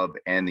club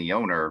and the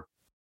owner,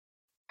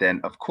 then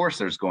of course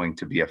there's going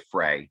to be a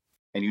fray,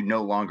 and you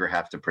no longer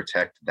have to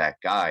protect that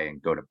guy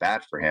and go to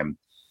bat for him.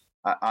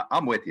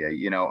 I'm with you,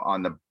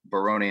 on the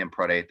Barone and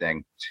Prade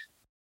thing.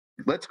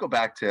 Let's go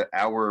back to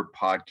our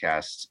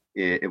podcast.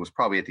 It was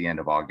probably at the end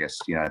of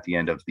August, at the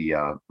end of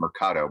the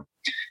Mercado.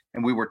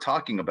 And we were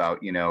talking about,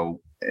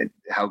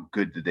 how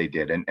good they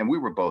did. And we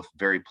were both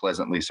very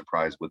pleasantly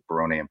surprised with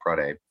Barone and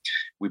Prade.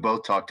 We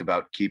both talked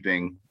about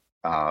keeping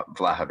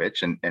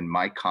Vlahovic. And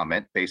my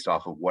comment, based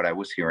off of what I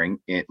was hearing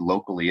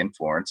locally in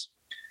Florence,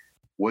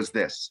 was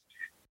this.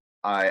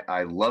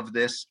 I love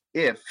this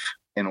if,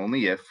 and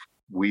only if,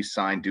 we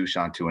sign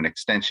Dusan to an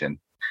extension.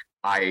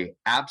 I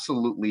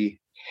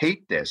absolutely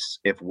hate this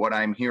if what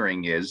I'm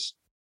hearing is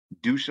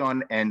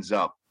Dusan ends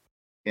up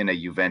in a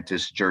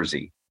Juventus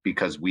jersey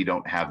because we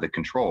don't have the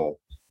control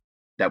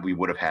that we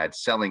would have had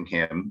selling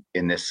him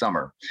in this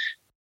summer.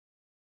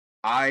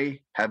 I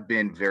have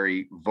been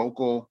very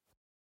vocal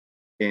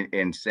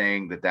in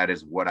saying that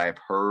is what I've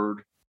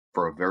heard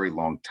for a very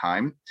long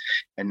time,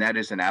 and that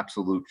is an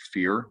absolute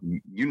fear.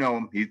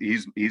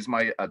 He's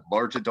my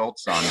large adult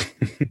son.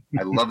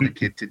 I love the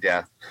kid to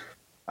death.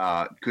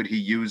 Could he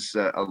use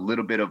a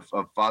little bit of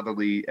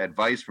fatherly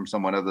advice from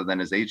someone other than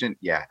his agent?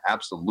 Yeah,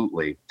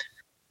 absolutely.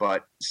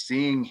 But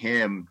seeing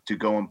him to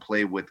go and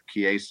play with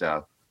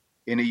Chiesa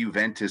in a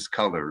Juventus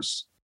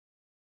colors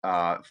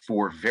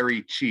for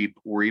very cheap,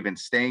 or even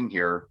staying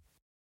here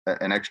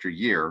an extra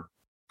year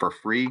for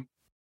free,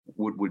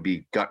 would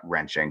be gut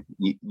wrenching.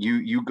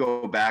 You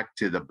go back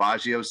to the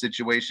Baggio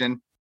situation.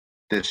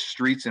 The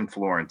streets in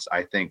Florence,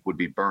 I think, would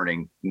be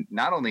burning,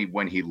 not only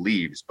when he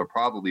leaves, but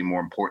probably more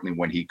importantly,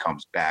 when he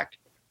comes back.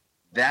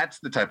 That's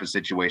the type of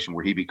situation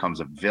where he becomes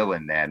a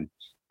villain then.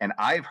 And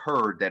I've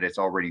heard that it's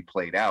already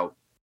played out.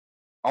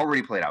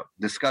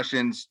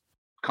 Discussions,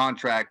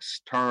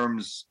 contracts,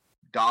 terms,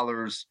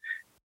 dollars,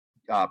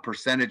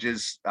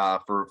 percentages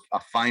for a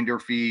finder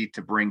fee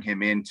to bring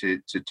him into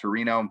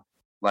Torino.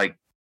 Like,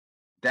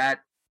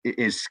 that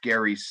is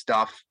scary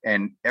stuff.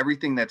 And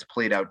everything that's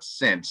played out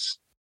since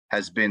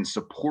has been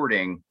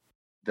supporting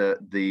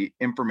the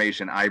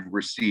information I've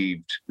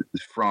received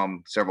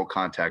from several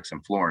contacts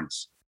in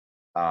Florence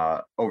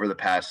over the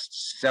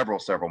past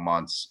several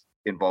months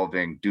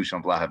involving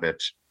Dusan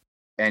Vlahovic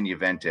and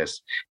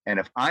Juventus. And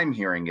if I'm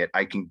hearing it,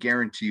 I can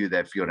guarantee you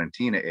that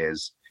Fiorentina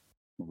is.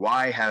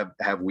 Why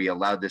have we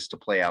allowed this to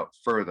play out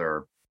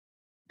further?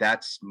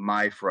 That's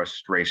my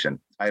frustration.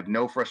 I have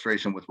no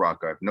frustration with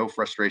Rocco. I have no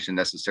frustration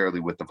necessarily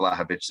with the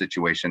Vlahovic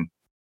situation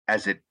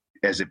as it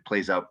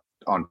plays out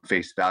on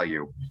face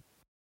value.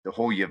 The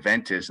whole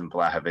Juventus and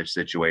Vlahovic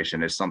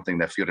situation is something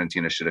that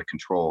Fiorentina should have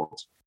controlled,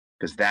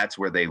 because that's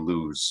where they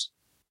lose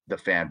the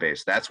fan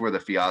base. That's where the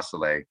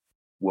Fiesole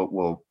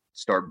will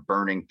start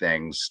burning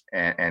things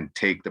and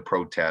take the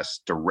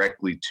protests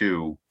directly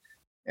to,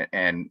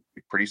 and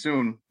pretty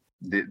soon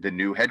the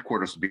new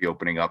headquarters will be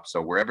opening up.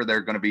 So wherever they're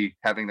going to be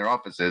having their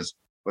offices,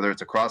 whether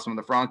it's across from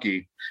the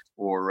Franchi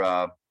or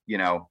up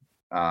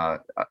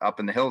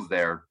in the hills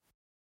there,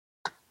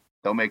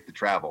 they'll make the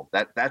travel.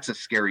 That's a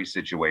scary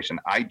situation.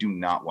 I do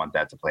not want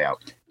that to play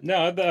out.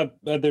 No,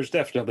 there's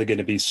definitely going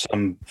to be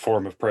some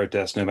form of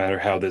protest no matter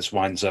how this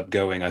winds up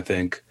going, I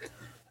think,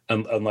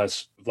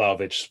 unless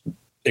Vlahovic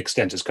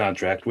extends his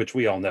contract, which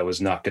we all know is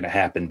not going to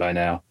happen by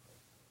now.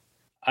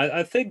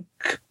 I think,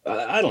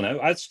 I don't know,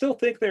 I still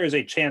think there is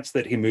a chance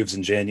that he moves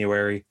in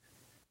January.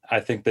 I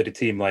think that a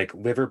team like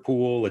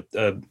Liverpool,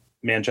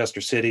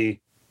 Manchester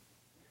City,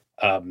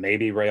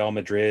 maybe Real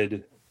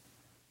Madrid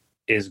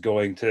is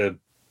going to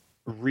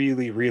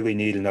really, really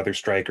need another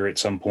striker at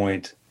some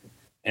point,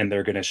 and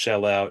they're going to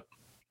shell out.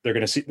 They're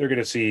going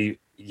to see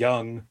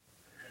Young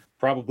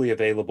probably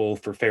available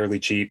for fairly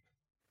cheap,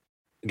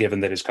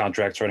 given that his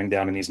contract's running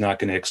down and he's not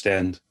going to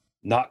extend.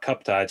 Not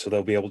cup tied, so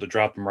they'll be able to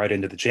drop him right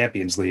into the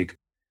Champions League.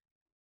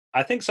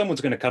 I think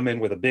someone's going to come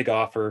in with a big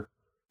offer,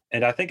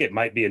 and I think it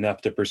might be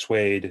enough to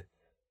persuade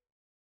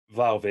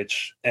Vlahovic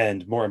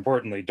and, more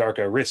importantly,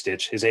 Darko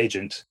Ristic, his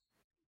agent,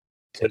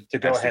 to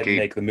go ahead and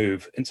make the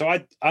move. And so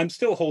I'm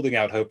still holding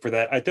out hope for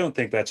that. I don't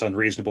think that's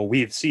unreasonable.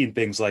 We've seen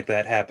things like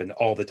that happen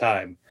all the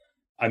time.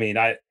 I mean,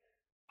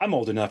 I'm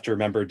old enough to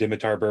remember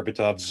Dimitar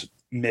Berbatov's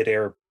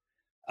midair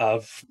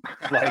of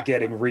like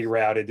getting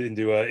rerouted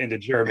into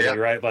Germany,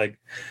 right? Like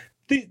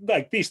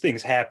these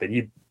things happen.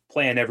 You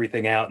plan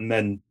everything out, and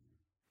then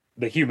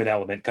the human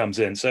element comes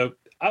in. So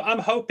I'm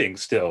hoping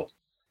still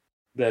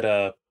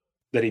that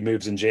that he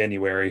moves in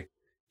January,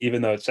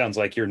 even though it sounds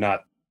like you're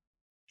not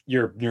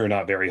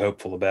very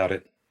hopeful about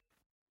it.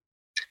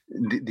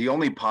 The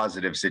only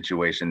positive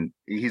situation,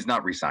 he's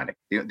not resigning.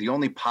 The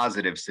only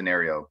positive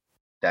scenario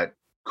that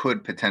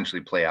could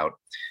potentially play out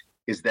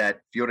is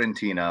that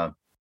Fiorentina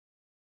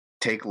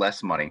take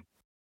less money,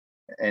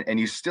 and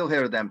you still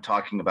hear them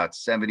talking about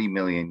 70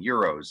 million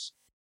euros.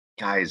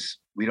 Guys,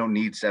 we don't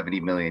need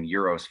 70 million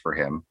euros for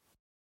him.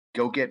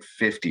 Go get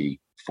 50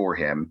 for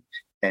him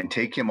and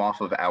take him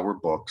off of our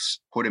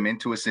books, put him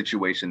into a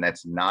situation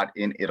that's not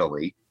in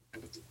Italy.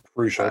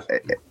 Crucial.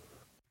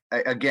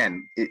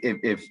 Again,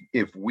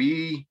 if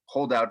we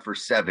hold out for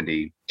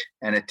 70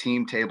 and a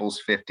team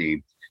tables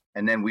 50,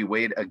 and then we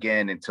wait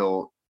again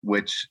until,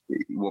 which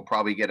we'll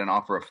probably get an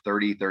offer of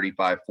 30,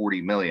 35,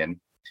 40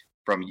 million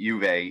from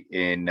Juve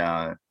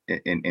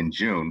in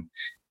June,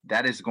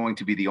 that is going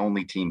to be the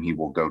only team he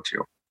will go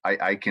to.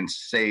 I can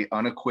say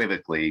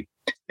unequivocally,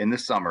 in the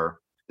summer,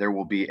 there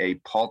will be a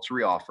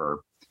paltry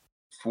offer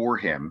for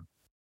him,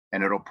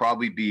 and it'll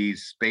probably be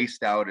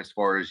spaced out as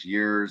far as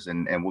years,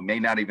 and we may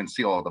not even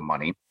see all the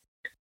money.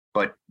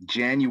 But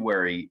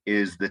January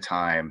is the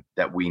time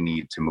that we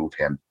need to move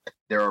him.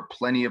 There are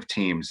plenty of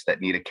teams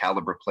that need a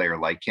caliber player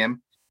like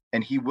him,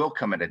 and he will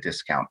come at a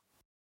discount.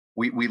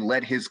 We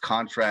let his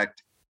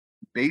contract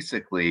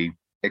basically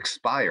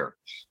expire.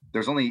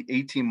 There's only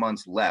 18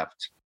 months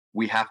left.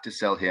 We have to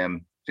sell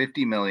him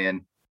 50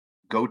 million,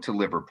 go to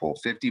Liverpool,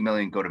 50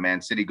 million, go to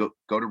Man City, go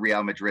to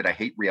Real Madrid. I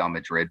hate Real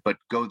Madrid, but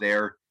go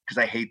there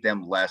because I hate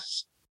them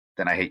less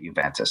than I hate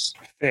Juventus.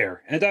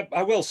 Fair. And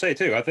I will say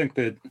too, I think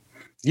that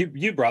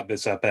you brought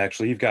this up,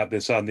 actually. You've got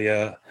this on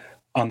the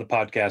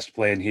podcast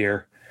plan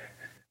here,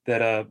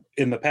 that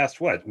in the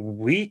past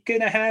week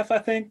and a half, I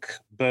think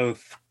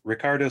both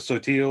Ricardo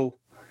Sotil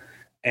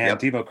and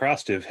Timo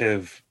Krastev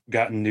have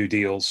gotten new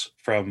deals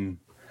from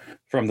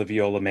the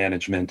Viola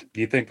management.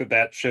 Do you think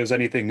that shows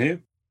anything new?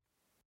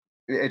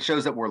 It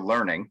shows that we're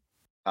learning,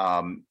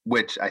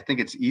 which I think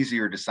it's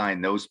easier to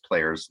sign those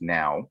players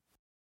now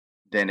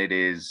than it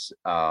is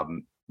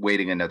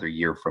waiting another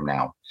year from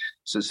now.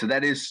 So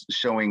that is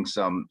showing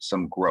some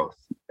growth.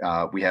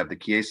 We have the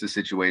Chiesa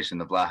situation,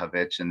 the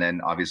Vlahovic, and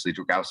then obviously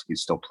Dragowski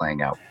is still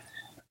playing out.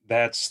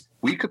 That's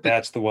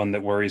the one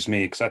that worries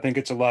me, because I think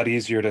it's a lot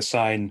easier to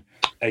sign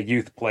a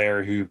youth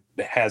player who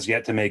has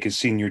yet to make his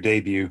senior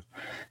debut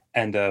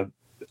and a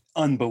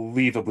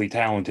unbelievably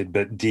talented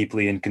but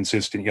deeply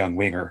inconsistent young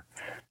winger.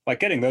 Like,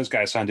 getting those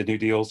guys signed to new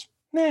deals,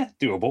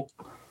 doable.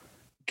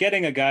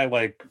 Getting a guy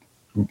like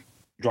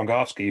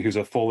Dragowski, who's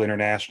a full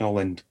international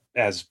and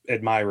has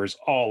admirers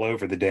all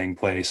over the dang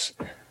place,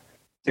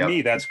 to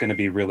me, that's going to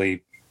be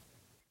really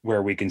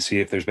where we can see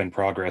if there's been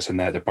progress in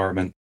that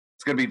department.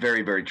 It's going to be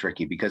very, very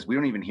tricky because we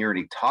don't even hear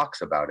any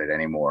talks about it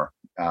anymore.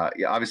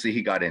 Obviously,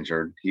 he got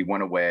injured. He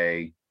went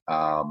away,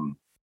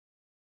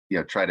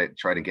 try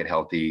to get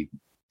healthy,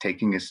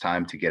 taking his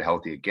time to get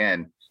healthy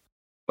again.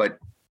 But,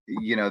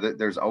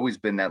 there's always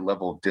been that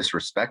level of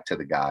disrespect to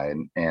the guy.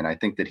 And I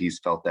think that he's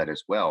felt that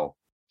as well.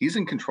 He's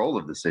in control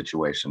of the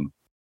situation.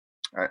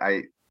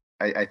 I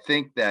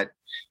think that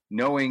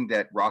knowing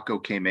that Rocco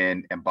came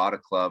in and bought a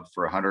club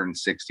for $160,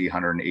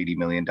 $180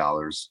 million,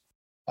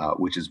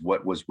 which is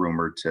what was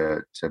rumored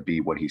to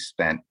be what he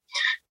spent.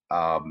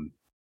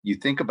 You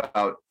think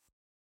about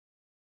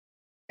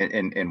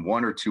in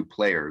one or two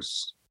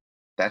players,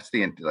 that's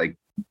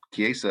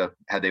Chiesa,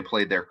 had they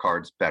played their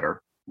cards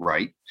better,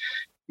 right?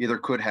 Either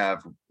could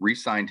have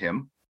re-signed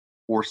him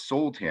or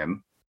sold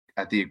him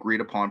at the agreed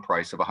upon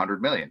price of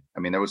 100 million. I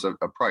mean, there was a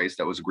price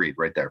that was agreed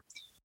right there.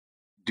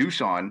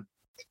 Dusan,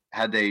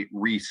 had they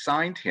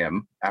re-signed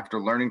him after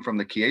learning from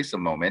the Chiesa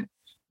moment,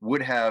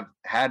 would have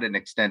had an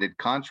extended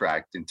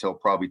contract until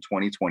probably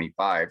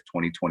 2025,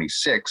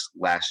 2026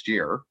 last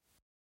year.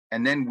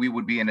 And then we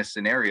would be in a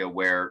scenario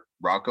where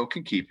Rocco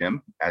can keep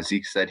him, as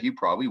he said he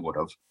probably would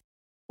have,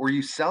 or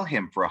you sell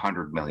him for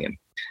 100 million.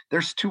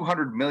 There's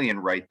 200 million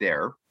right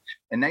there.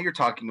 And now you're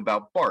talking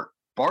about Bart.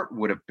 Bart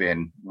would have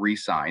been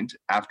re-signed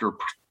after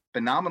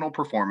phenomenal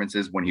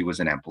performances when he was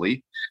in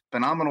Empoli,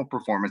 phenomenal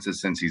performances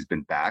since he's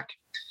been back,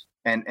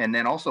 and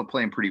then also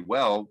playing pretty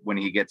well when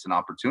he gets an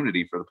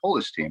opportunity for the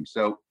Polish team.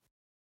 So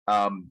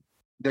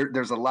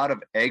there's a lot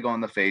of egg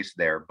on the face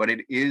there, but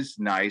it is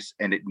nice,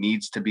 and it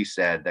needs to be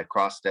said that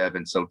Krastev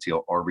and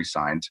Sotil are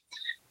re-signed.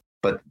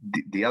 But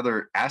the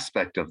other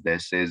aspect of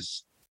this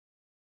is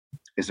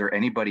there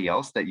anybody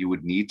else that you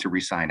would need to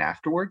re-sign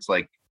afterwards?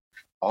 Like,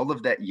 all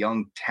of that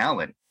young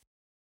talent,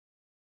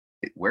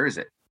 where is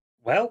it?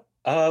 Well,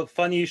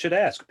 funny you should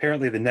ask.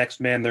 Apparently the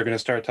next man they're going to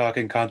start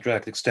talking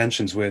contract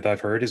extensions with,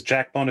 I've heard, is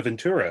Jack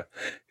Bonaventura,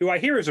 who I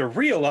hear is a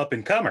real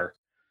up-and-comer.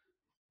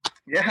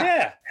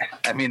 Yeah.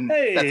 I mean,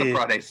 that's a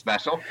Friday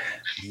special.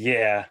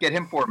 Yeah. Get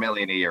him $4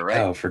 million a year,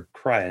 right? Oh, for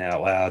crying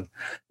out loud.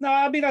 No,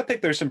 I mean, I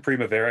think there's some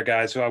Primavera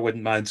guys who I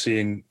wouldn't mind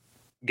seeing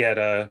get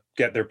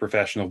their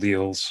professional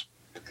deals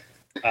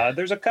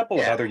There's a couple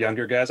of other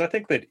younger guys. I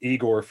think that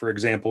Igor, for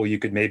example, you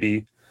could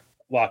maybe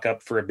lock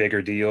up for a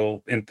bigger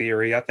deal in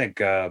theory. I think,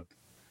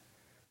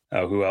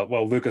 who else?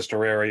 Well, Lucas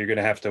Torreira, you're going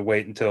to have to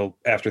wait until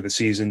after the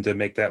season to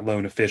make that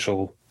loan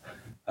official.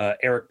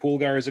 Eric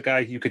Pulgar is a guy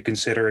you could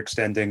consider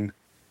extending.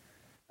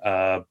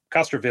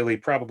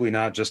 Castrovilli, probably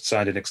not, just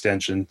signed an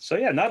extension. So,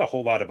 yeah, not a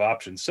whole lot of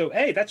options. So,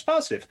 hey, that's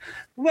positive.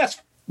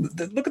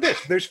 Look at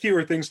this. There's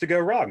fewer things to go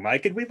wrong,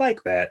 Mike, and we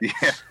like that.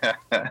 Yeah.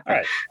 All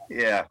right.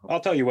 Yeah. I'll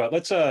tell you what.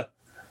 Let's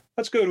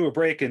go to a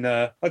break and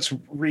let's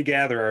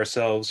regather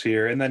ourselves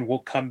here, and then we'll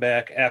come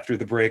back after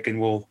the break and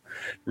we'll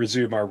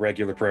resume our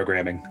regular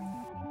programming.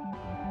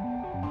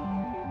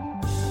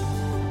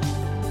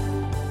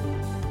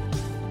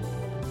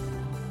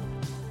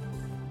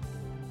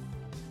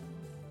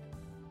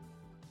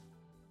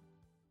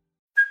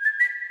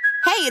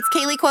 Hey, it's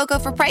Kaylee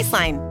Cuoco for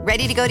Priceline.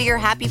 Ready to go to your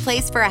happy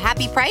place for a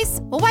happy price?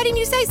 Well, why didn't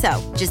you say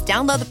so? Just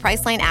download the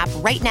Priceline app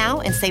right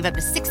now and save up to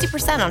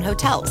 60% on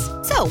hotels.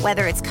 So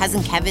whether it's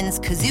Cousin Kevin's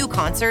Kazoo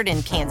Concert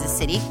in Kansas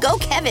City, go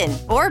Kevin,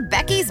 or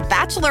Becky's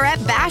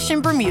Bachelorette Bash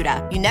in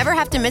Bermuda, you never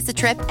have to miss a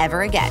trip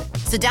ever again.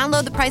 So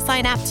download the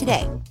Priceline app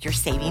today. Your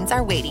savings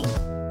are waiting.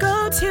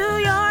 Go to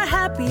your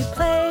happy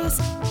place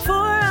for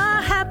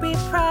a happy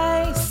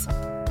price.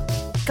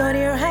 Go to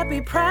your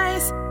happy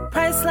price,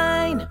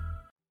 Priceline.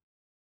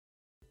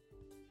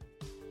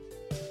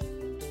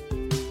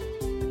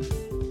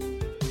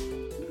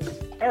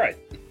 All right,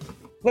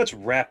 let's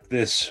wrap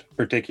this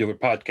particular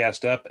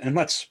podcast up and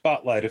let's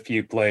spotlight a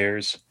few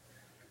players.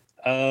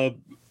 The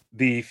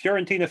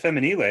Fiorentina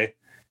Femminile,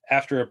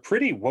 after a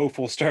pretty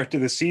woeful start to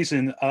the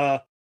season,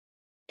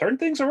 turned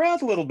things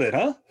around a little bit,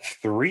 huh?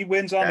 3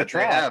 wins on the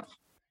trot.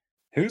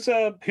 Who's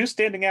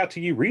standing out to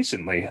you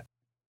recently?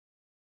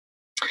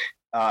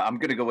 I'm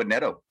going to go with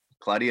Neto.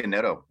 Claudia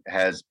Neto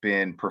has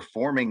been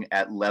performing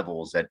at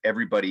levels that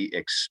everybody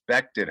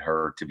expected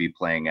her to be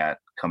playing at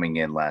coming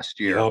in last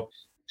year. Yep.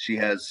 She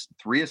has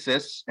 3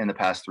 assists in the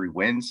past 3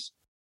 wins.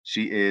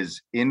 She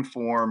is in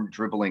form,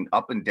 dribbling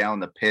up and down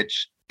the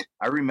pitch.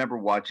 I remember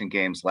watching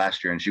games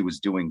last year and she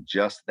was doing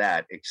just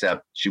that,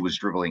 except she was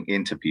dribbling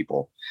into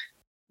people.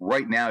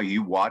 Right now,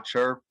 you watch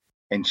her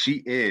and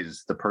she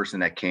is the person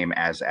that came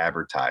as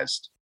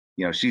advertised.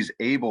 You know, she's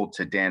able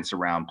to dance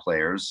around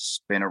players,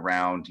 spin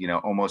around, you know,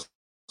 almost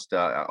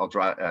I'll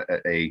draw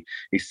a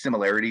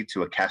similarity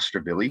to a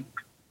Castrovilli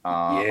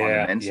on the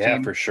men's team.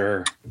 Yeah, for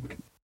sure.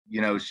 You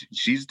know,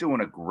 she's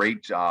doing a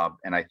great job.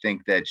 And I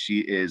think that she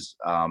is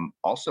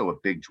also a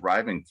big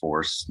driving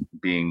force,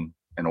 being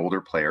an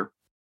older player,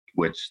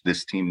 which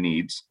this team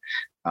needs.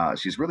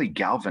 She's really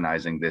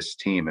galvanizing this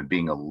team and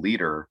being a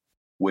leader,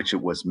 which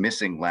it was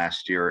missing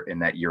last year in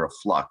that year of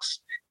flux.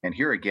 And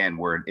here again,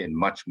 we're in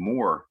much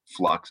more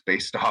flux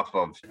based off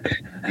of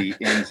the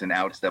ins and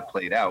outs that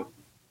played out.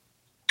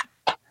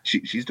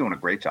 She's doing a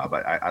great job.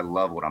 I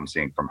love what I'm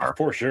seeing from her.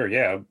 For sure,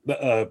 yeah.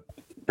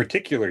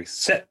 Particularly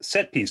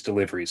set piece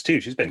deliveries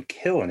too. She's been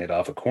killing it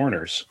off of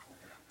corners.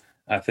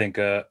 I think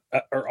are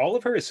all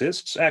of her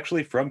assists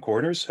actually from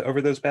corners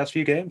over those past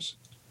few games?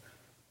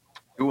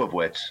 2 of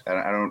which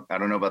I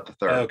don't know about the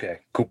third. Okay,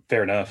 cool,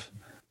 fair enough.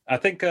 I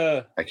think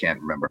I can't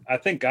remember. I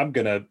think I'm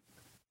gonna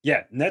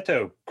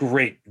Neto,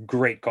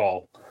 great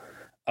call.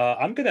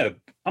 I'm gonna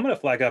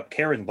flag up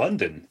Karen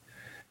London,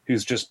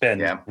 who's just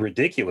been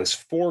ridiculous.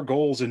 4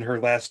 goals in her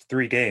last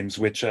 3 games,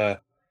 which I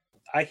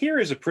hear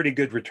is a pretty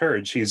good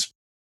return.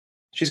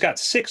 She's got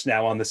 6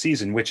 now on the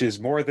season, which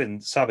is more than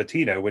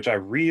Sabatino, which I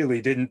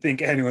really didn't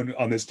think anyone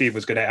on this team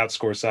was going to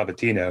outscore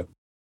Sabatino.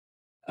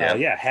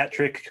 Hat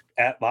trick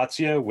at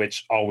Lazio,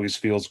 which always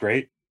feels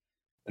great.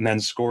 And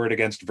then scored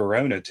against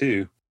Verona,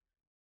 too.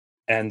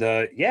 And,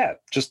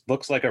 just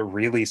looks like a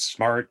really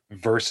smart,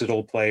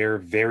 versatile player,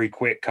 very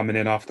quick coming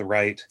in off the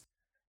right.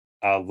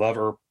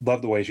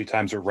 Love the way she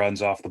times her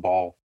runs off the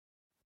ball.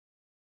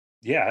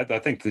 Yeah, I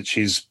think that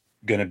she's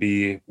going to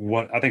be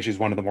one. I think she's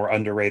one of the more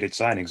underrated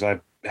signings.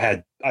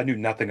 I knew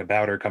nothing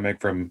about her coming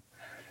from.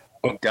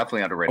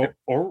 Definitely underrated.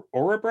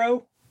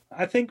 Orebro,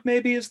 I think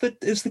maybe is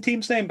the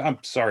team's name. I'm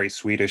sorry,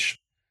 Swedish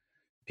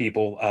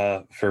people,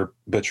 for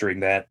butchering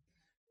that.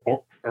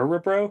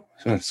 Orebro.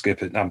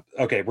 Skip it.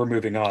 Okay, we're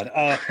moving on.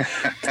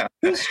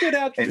 Who stood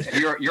out?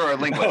 You're a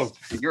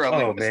linguist. You're a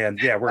linguist. Oh man,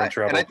 yeah, we're in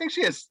trouble. And I think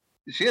she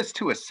has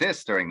 2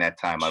 assists during that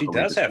time. I believe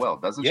does as have, well,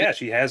 doesn't she? Yeah,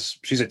 she has.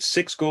 She's at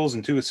 6 goals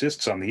and 2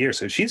 assists on the year,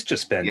 so she's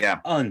just been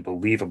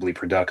unbelievably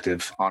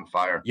productive. On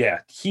fire. Yeah,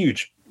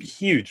 huge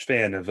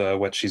fan of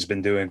what she's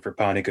been doing for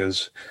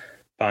Panico's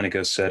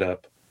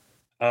setup.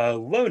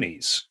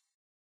 Lonies.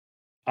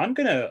 I'm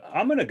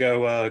gonna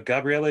go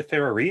Gabriele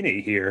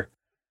Ferrarini here.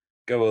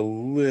 Go a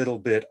little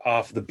bit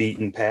off the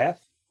beaten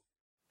path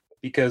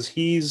because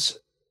he's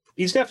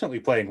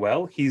definitely playing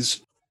well.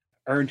 He's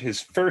earned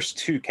his first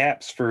 2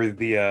 caps for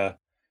the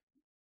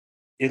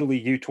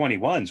Italy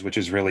U21s, which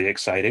is really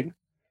exciting.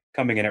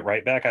 Coming in at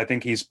right back, I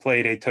think he's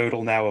played a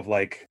total now of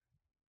like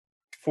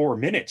 4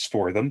 minutes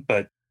for them,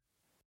 but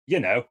you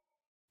know,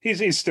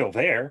 he's still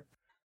there.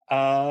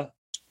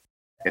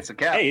 It's a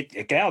cap. Hey,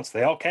 it counts.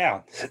 They all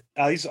count.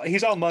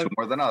 He's on my. Two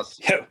more than us.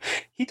 Yeah,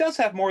 he does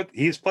have more.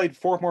 He's played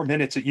 4 more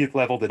minutes at youth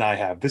level than I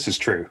have. This is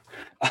true.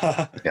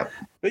 Yep.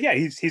 But yeah,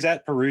 he's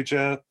at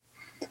Perugia,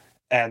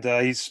 and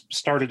he's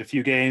started a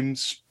few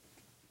games,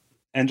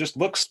 and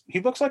he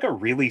looks like a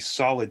really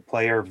solid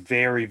player.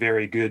 Very,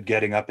 very good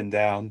getting up and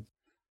down.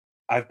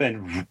 I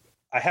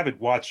haven't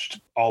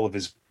watched all of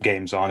his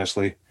games,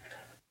 honestly,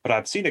 but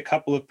I've seen a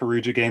couple of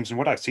Perugia games, and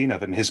what I've seen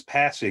of him, his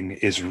passing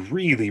is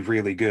really,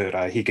 really good.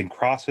 He can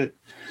cross it,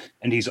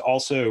 and he's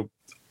also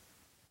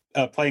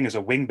playing as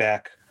a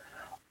wingback,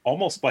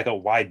 almost like a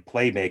wide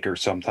playmaker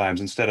sometimes,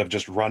 instead of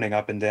just running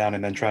up and down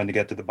and then trying to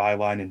get to the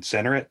byline and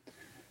center it.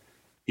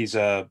 He's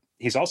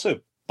also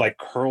like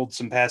curled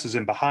some passes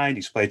in behind.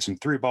 He's played some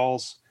through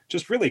balls.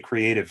 Just really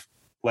creative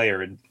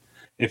player. And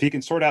if he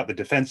can sort out the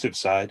defensive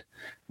side,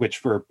 which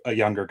for a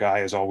younger guy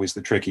is always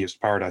the trickiest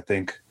part, I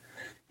think,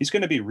 he's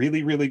going to be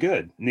really, really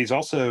good. And he's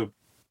also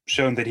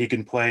shown that he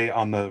can play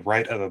on the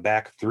right of a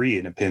back 3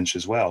 in a pinch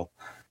as well.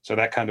 So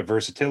that kind of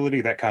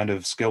versatility, that kind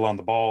of skill on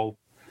the ball,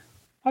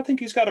 I think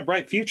he's got a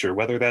bright future,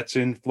 whether that's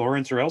in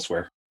Florence or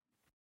elsewhere.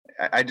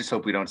 I just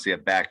hope we don't see a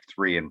back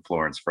 3 in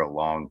Florence for a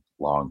long,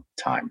 long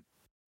time.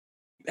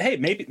 Hey,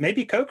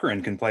 maybe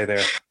Cochran can play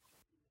there.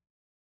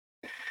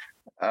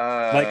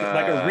 Like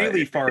a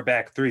really far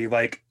back 3,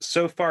 like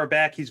so far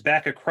back he's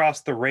back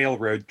across the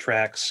railroad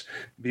tracks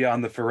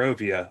beyond the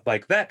Ferrovia,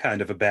 like that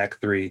kind of a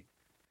back 3.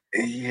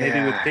 Yeah,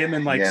 maybe with him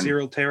and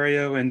Cyril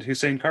Terrio and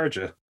Hussein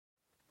Kharja.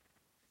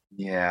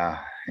 Yeah.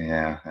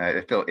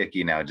 I feel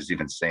icky now just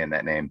even saying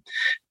that name.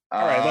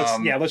 All right,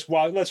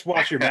 let's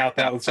wash your mouth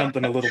out with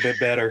something a little bit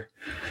better.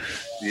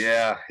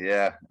 Yeah.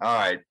 All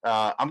right,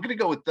 I'm gonna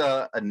go with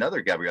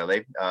another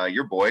Gabriele,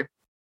 your boy,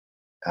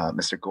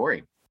 Mr.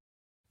 Gori.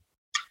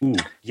 Ooh,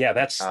 yeah,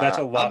 that's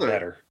a lot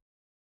better.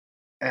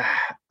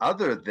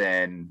 Other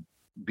than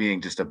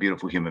being just a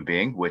beautiful human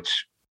being,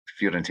 which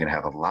Fiorentina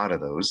have a lot of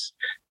those.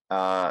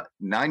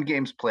 9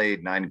 games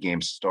played, 9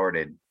 games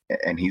started,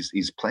 and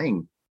he's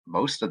playing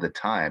most of the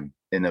time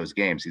in those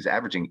games. He's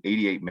averaging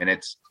 88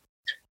 minutes.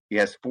 He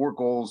has 4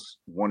 goals,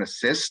 1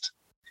 assist,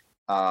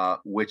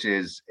 which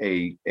is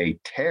a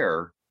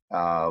tear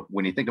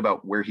when you think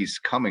about where he's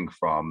coming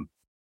from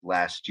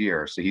last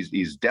year. So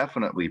he's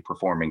definitely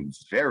performing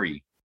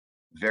very,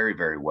 very,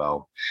 very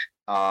well.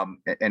 And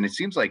it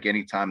seems like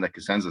any time that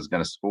Cosenza is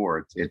going to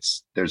score,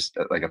 there's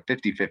like a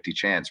 50-50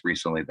 chance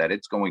recently that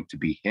it's going to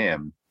be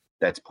him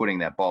that's putting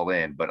that ball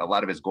in. But a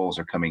lot of his goals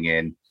are coming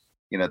in,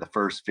 the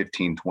first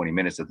 15, 20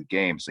 minutes of the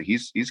game. So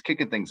he's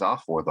kicking things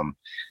off for them.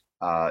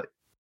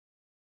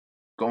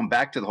 Going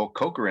back to the whole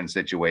Cochran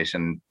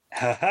situation,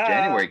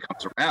 January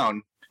comes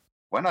around.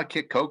 Why not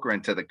kick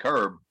Cochran to the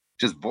curb?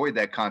 Just void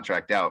that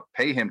contract out,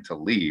 pay him to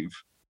leave,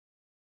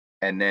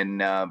 and then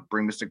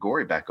bring Mr.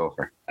 Gori back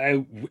over.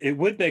 It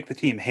would make the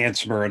team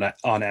handsomer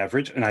on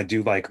average, and I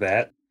do like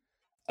that.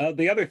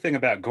 The other thing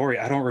about Gori,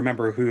 I don't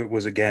remember who it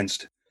was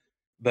against,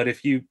 but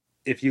if you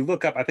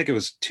look up, I think it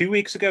was 2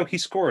 weeks ago, he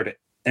scored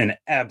an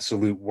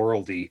absolute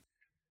worldie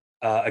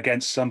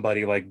against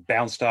somebody, like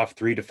bounced off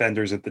 3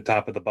 defenders at the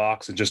top of the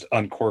box and just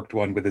uncorked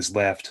one with his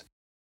left.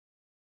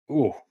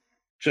 Ooh,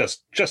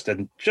 just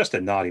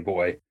a naughty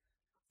boy.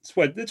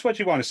 It's what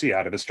you want to see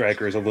out of a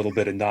striker, is a little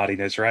bit of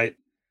naughtiness, right?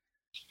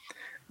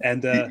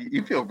 And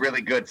you feel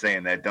really good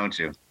saying that, don't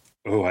you?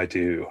 Oh, I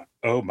do.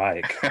 Oh,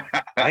 Mike,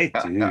 I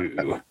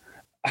do.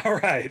 All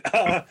right.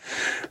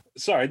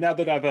 Sorry. Now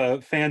that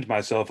I've fanned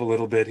myself a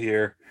little bit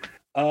here,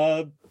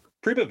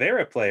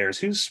 Primavera players.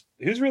 Who's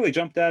really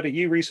jumped out at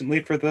you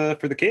recently for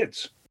the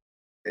kids?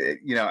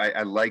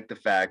 I like the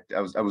fact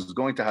I was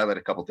going to highlight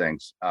a couple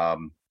things.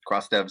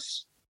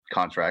 Krostev's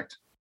contract,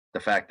 the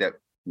fact that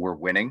we're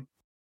winning,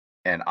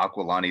 and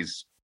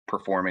Aquilani's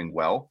performing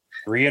well.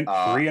 Three in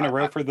a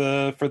row for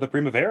the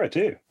Primavera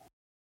too.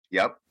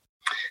 Yep.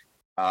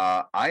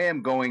 I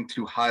am going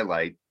to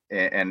highlight,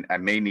 and I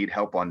may need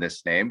help on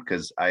this name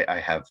because I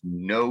have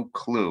no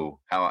clue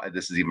how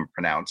this is even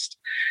pronounced.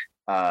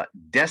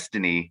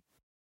 Destiny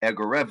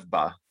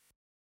Egorevba.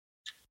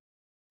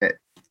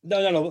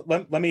 No.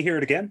 Let me hear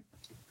it again.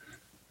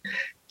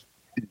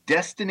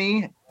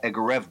 Destiny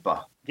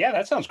Egorevba. Yeah,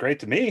 that sounds great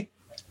to me.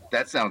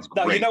 That sounds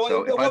great. No, you know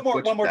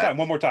what? So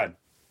one more time.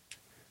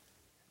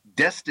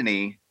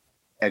 Destiny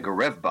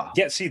Egorevba.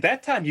 Yeah, see,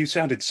 that time you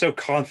sounded so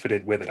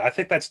confident with it. I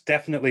think that's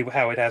definitely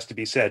how it has to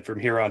be said from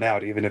here on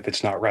out, even if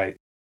it's not right.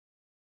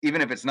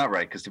 Even if it's not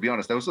right, because to be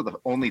honest, those are the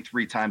only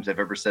 3 times I've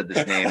ever said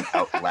this name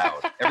out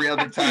loud. Every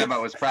other time I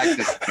was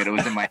practicing it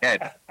was in my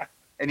head.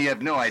 And you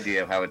have no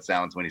idea how it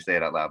sounds when you say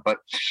it out loud. But,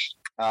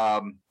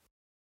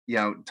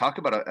 talk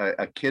about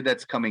a kid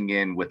that's coming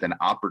in with an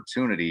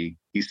opportunity.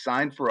 He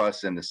signed for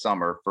us in the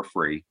summer for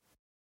free,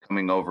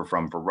 coming over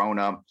from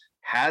Verona,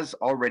 has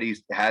already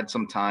had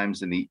some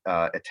times in the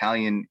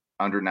Italian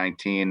under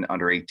 19,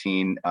 under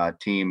 18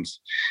 teams,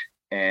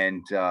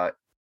 and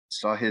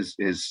saw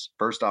his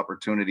first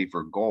opportunity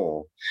for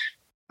goal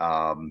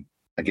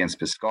against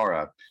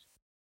Pescara.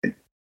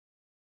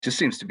 just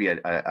seems to be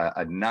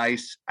a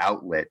nice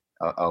outlet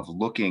of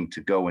looking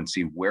to go and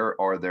see where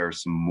are there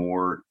some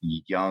more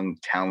young,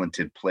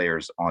 talented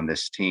players on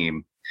this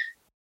team.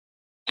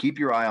 Keep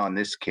your eye on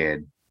this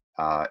kid.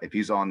 If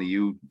he's on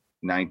the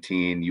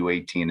U19,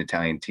 U18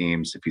 Italian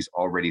teams, if he's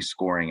already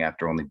scoring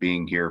after only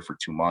being here for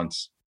 2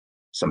 months,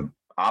 some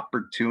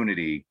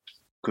opportunity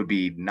could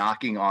be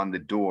knocking on the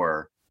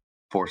door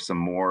for some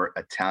more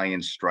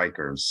Italian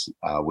strikers,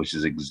 which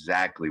is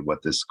exactly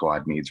what this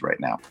squad needs right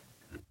now.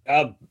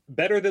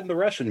 Better than the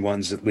Russian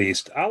ones, at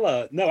least. I'm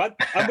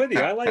with you.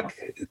 I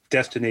like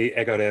Destiny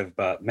Egorev,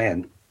 but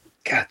man,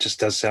 God, just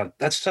does sound.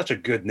 That's such a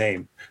good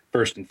name.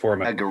 First and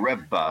foremost,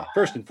 Egoreva.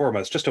 First and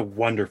foremost, just a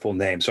wonderful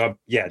name. So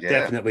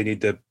definitely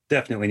need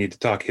to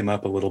talk him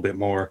up a little bit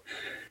more.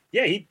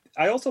 Yeah,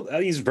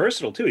 he's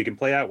versatile too. He can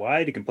play out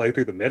wide. He can play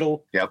through the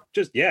middle. Yep.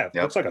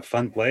 Looks like a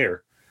fun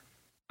player.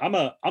 I'm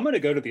going to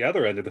go to the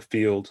other end of the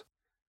field.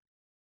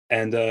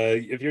 And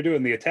if you're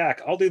doing the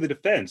attack, I'll do the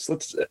defense.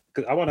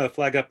 I want to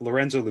flag up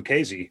Lorenzo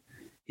Lucchesi.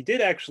 He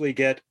did actually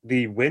get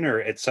the winner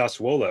at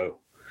Sassuolo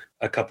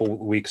a couple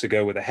weeks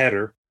ago with a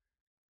header.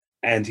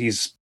 And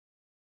he's,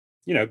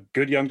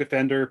 good young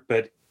defender,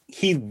 but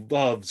he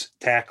loves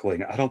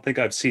tackling. I don't think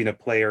I've seen a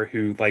player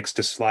who likes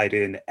to slide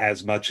in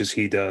as much as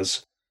he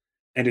does.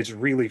 And it's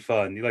really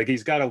fun. Like,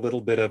 he's got a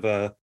little bit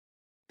of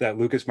that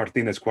Lucas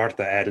Martinez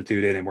Cuarta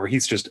attitude in him, where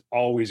he's just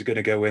always going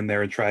to go in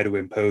there and try to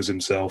impose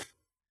himself.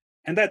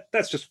 And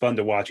that's just fun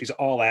to watch. He's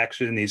all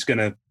action. He's going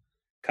to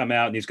come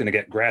out and he's going to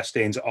get grass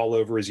stains all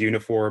over his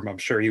uniform. I'm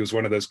sure he was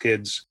one of those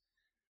kids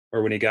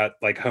where when he got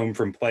home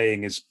from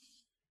playing, his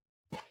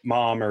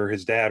mom or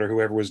his dad or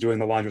whoever was doing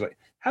the laundry was like,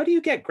 how do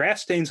you get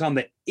grass stains on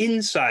the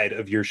inside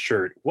of your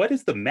shirt? What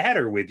is the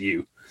matter with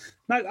you?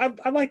 I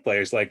like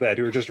players like that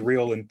who are just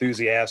real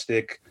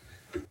enthusiastic,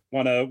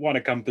 want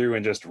to come through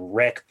and just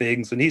wreck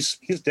things. And he's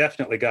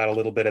definitely got a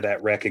little bit of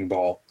that wrecking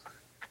ball.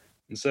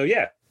 And so,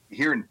 yeah.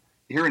 Here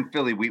in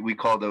Philly, we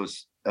call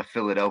those a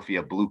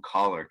Philadelphia blue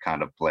collar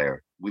kind of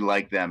player. We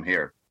like them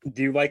here.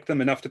 Do you like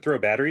them enough to throw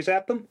batteries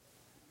at them?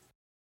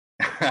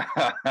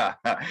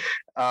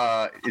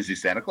 Is he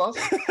Santa Claus?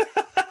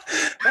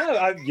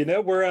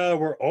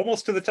 We're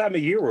almost to the time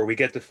of year where we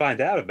get to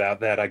find out about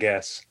that, I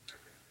guess.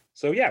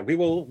 So yeah, we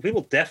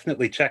will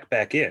definitely check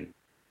back in.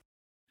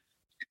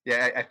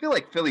 Yeah, I feel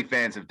like Philly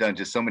fans have done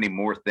just so many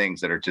more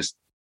things that are just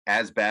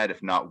as bad,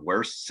 if not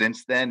worse,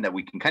 since then, that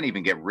we can kind of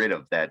even get rid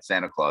of that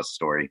Santa Claus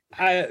story.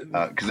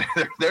 Because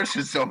there's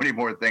just so many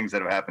more things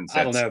that have happened since.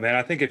 I don't know, man.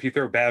 I think if you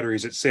throw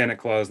batteries at Santa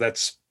Claus,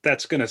 that's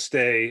going to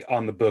stay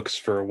on the books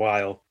for a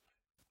while.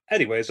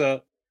 Anyways,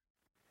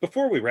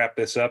 before we wrap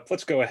this up,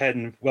 let's go ahead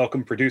and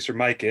welcome Producer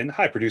Mike in.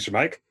 Hi, Producer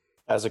Mike.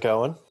 How's it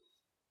going?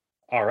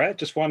 All right.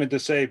 Just wanted to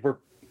say we're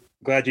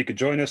glad you could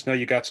join us. Know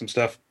you got some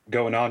stuff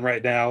going on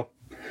right now,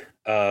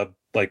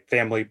 like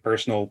family,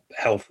 personal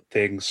health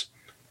things.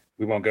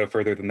 We won't go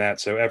further than that.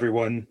 So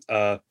everyone,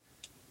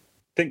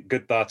 think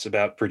good thoughts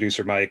about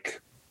Producer Mike.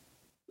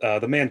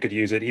 The man could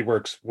use it. He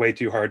works way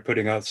too hard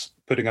putting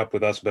up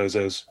with us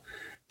bozos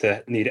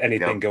to need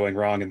anything going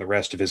wrong in the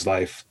rest of his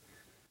life.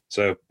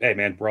 So, hey,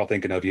 man, we're all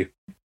thinking of you.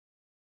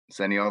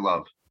 Sending your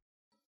love.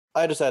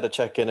 I just had to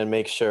check in and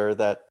make sure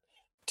that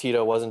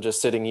Tito wasn't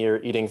just sitting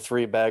here eating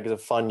 3 bags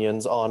of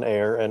Funyuns on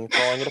air and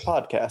calling it a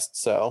podcast.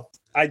 So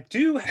I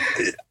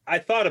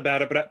thought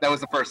about it, but that was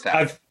the first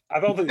half.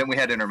 Then we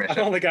had intermission.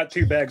 I've only got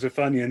 2 bags of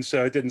Funyuns,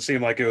 so it didn't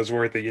seem like it was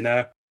worth it,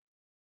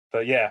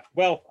 But yeah,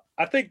 well,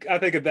 I think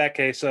in that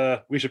case,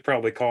 we should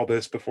probably call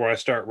this before I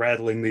start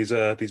rattling these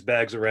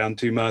bags around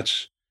too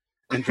much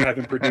and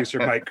driving Producer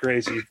Mike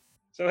crazy.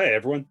 So hey,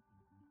 everyone,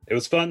 it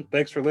was fun.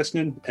 Thanks for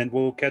listening, and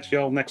we'll catch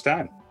y'all next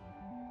time.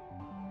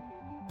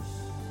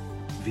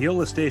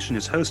 Viola Station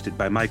is hosted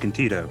by Mike and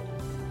Tito.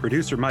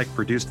 Producer Mike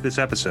produced this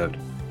episode.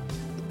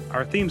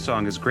 Our theme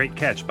song is Great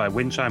Catch by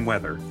Windchime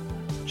Weather.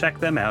 Check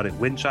them out at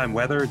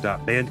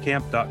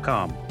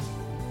windchimeweather.bandcamp.com.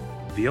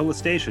 Viola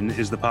Station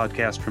is the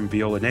podcast from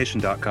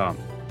violanation.com.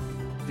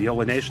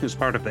 Viola Nation is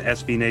part of the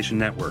SB Nation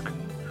Network.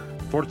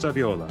 Forza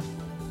Viola.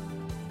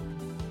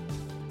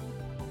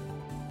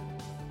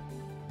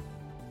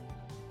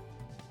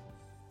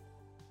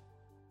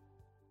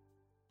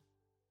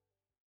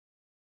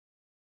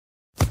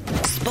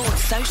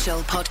 Sports Social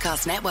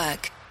Podcast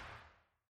Network.